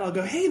really bad, I'll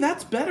go, hey,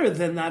 that's better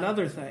than that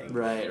other thing.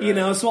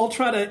 So I'll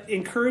try to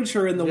encourage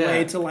her in the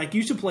way to like,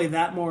 you should play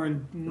that more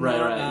and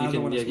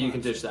you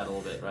can ditch that a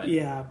little bit,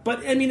 Yeah,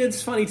 but I mean,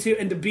 it's funny too,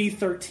 and to be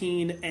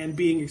 13 and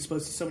being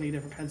exposed to so many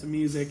different kinds of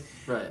music,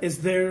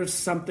 is there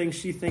something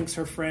she thinks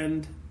her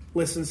friend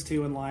listens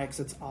to and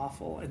likes, it's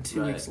awful, and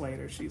 2 weeks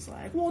later she's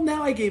like, well,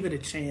 now I gave it a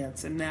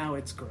chance and now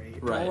it's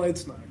great. Well,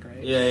 it's not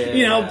great.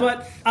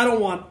 But I don't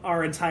want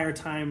our entire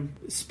time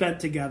spent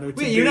together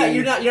to you're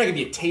not gonna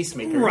be a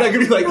tastemaker. You're not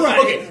gonna be like,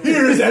 okay,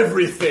 here's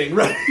everything.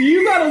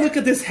 You gotta look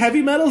at this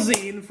heavy metal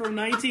zine from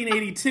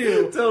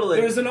 1982. Totally.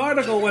 There's an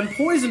article when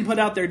Poison put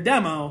out their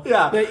demo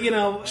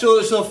that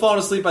she'll fall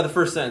asleep by the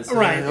first sentence.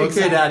 Okay,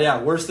 exactly.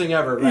 Dad, worst thing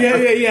ever.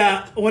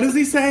 What is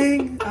he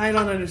saying? I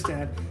don't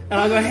understand. And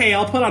I'll go, hey,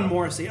 I'll put on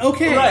Morrissey.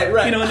 Okay.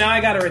 Now I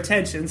got her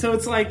attention. So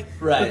it's like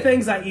the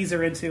things I ease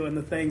her into and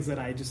the things that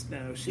I just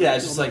know. It's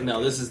just like,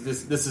 no, this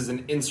is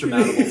an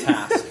insurmountable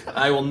task.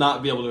 I will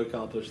not be able to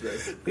accomplish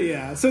this.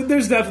 Yeah. So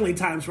there's definitely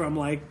times where I'm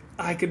like,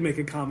 I could make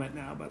a comment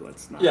now, but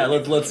let's not. Yeah,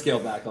 let's scale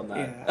back on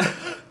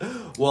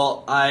that.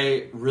 Well,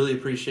 I really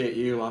appreciate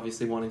you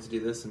obviously wanting to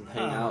do this and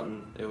hang out,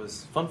 and it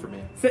was fun for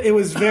me. It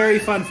was very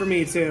fun for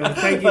me too.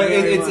 Thank you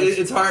very much.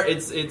 It's hard.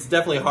 It's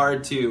definitely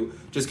hard to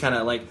just kind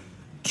of like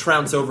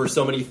trounce over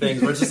so many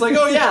things where it's just like,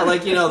 oh yeah,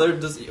 like they're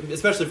just,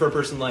 especially for a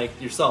person like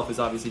yourself who's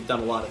obviously done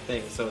a lot of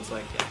things. So it's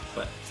like,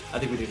 but I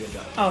think we did a good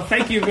job. Oh,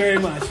 thank you very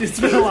much. It's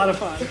been a lot of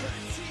fun.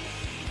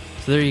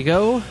 So there you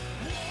go,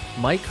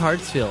 Mike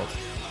Hartsfield.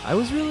 I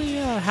was really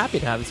happy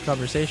to have this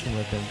conversation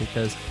with him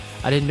because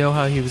I didn't know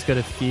how he was going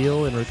to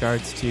feel in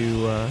regards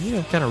to,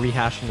 kind of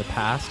rehashing the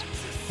past.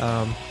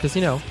 Because,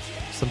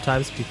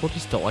 sometimes people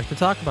just don't like to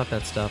talk about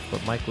that stuff.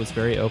 But Mike was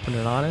very open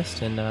and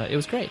honest, and it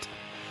was great.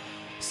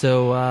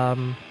 So,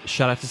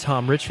 shout out to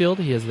Tom Richfield.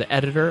 He is the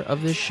editor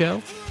of this show.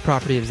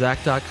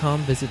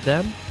 Propertyofzach.com. Visit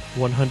them.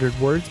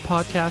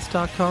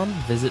 100wordspodcast.com.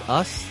 Visit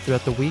us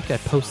throughout the week. I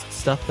post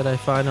stuff that I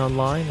find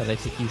online that I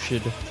think you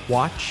should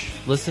watch,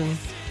 listen,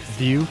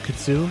 view,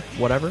 consume,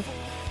 whatever.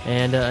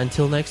 And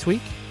until next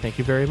week, thank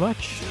you very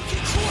much.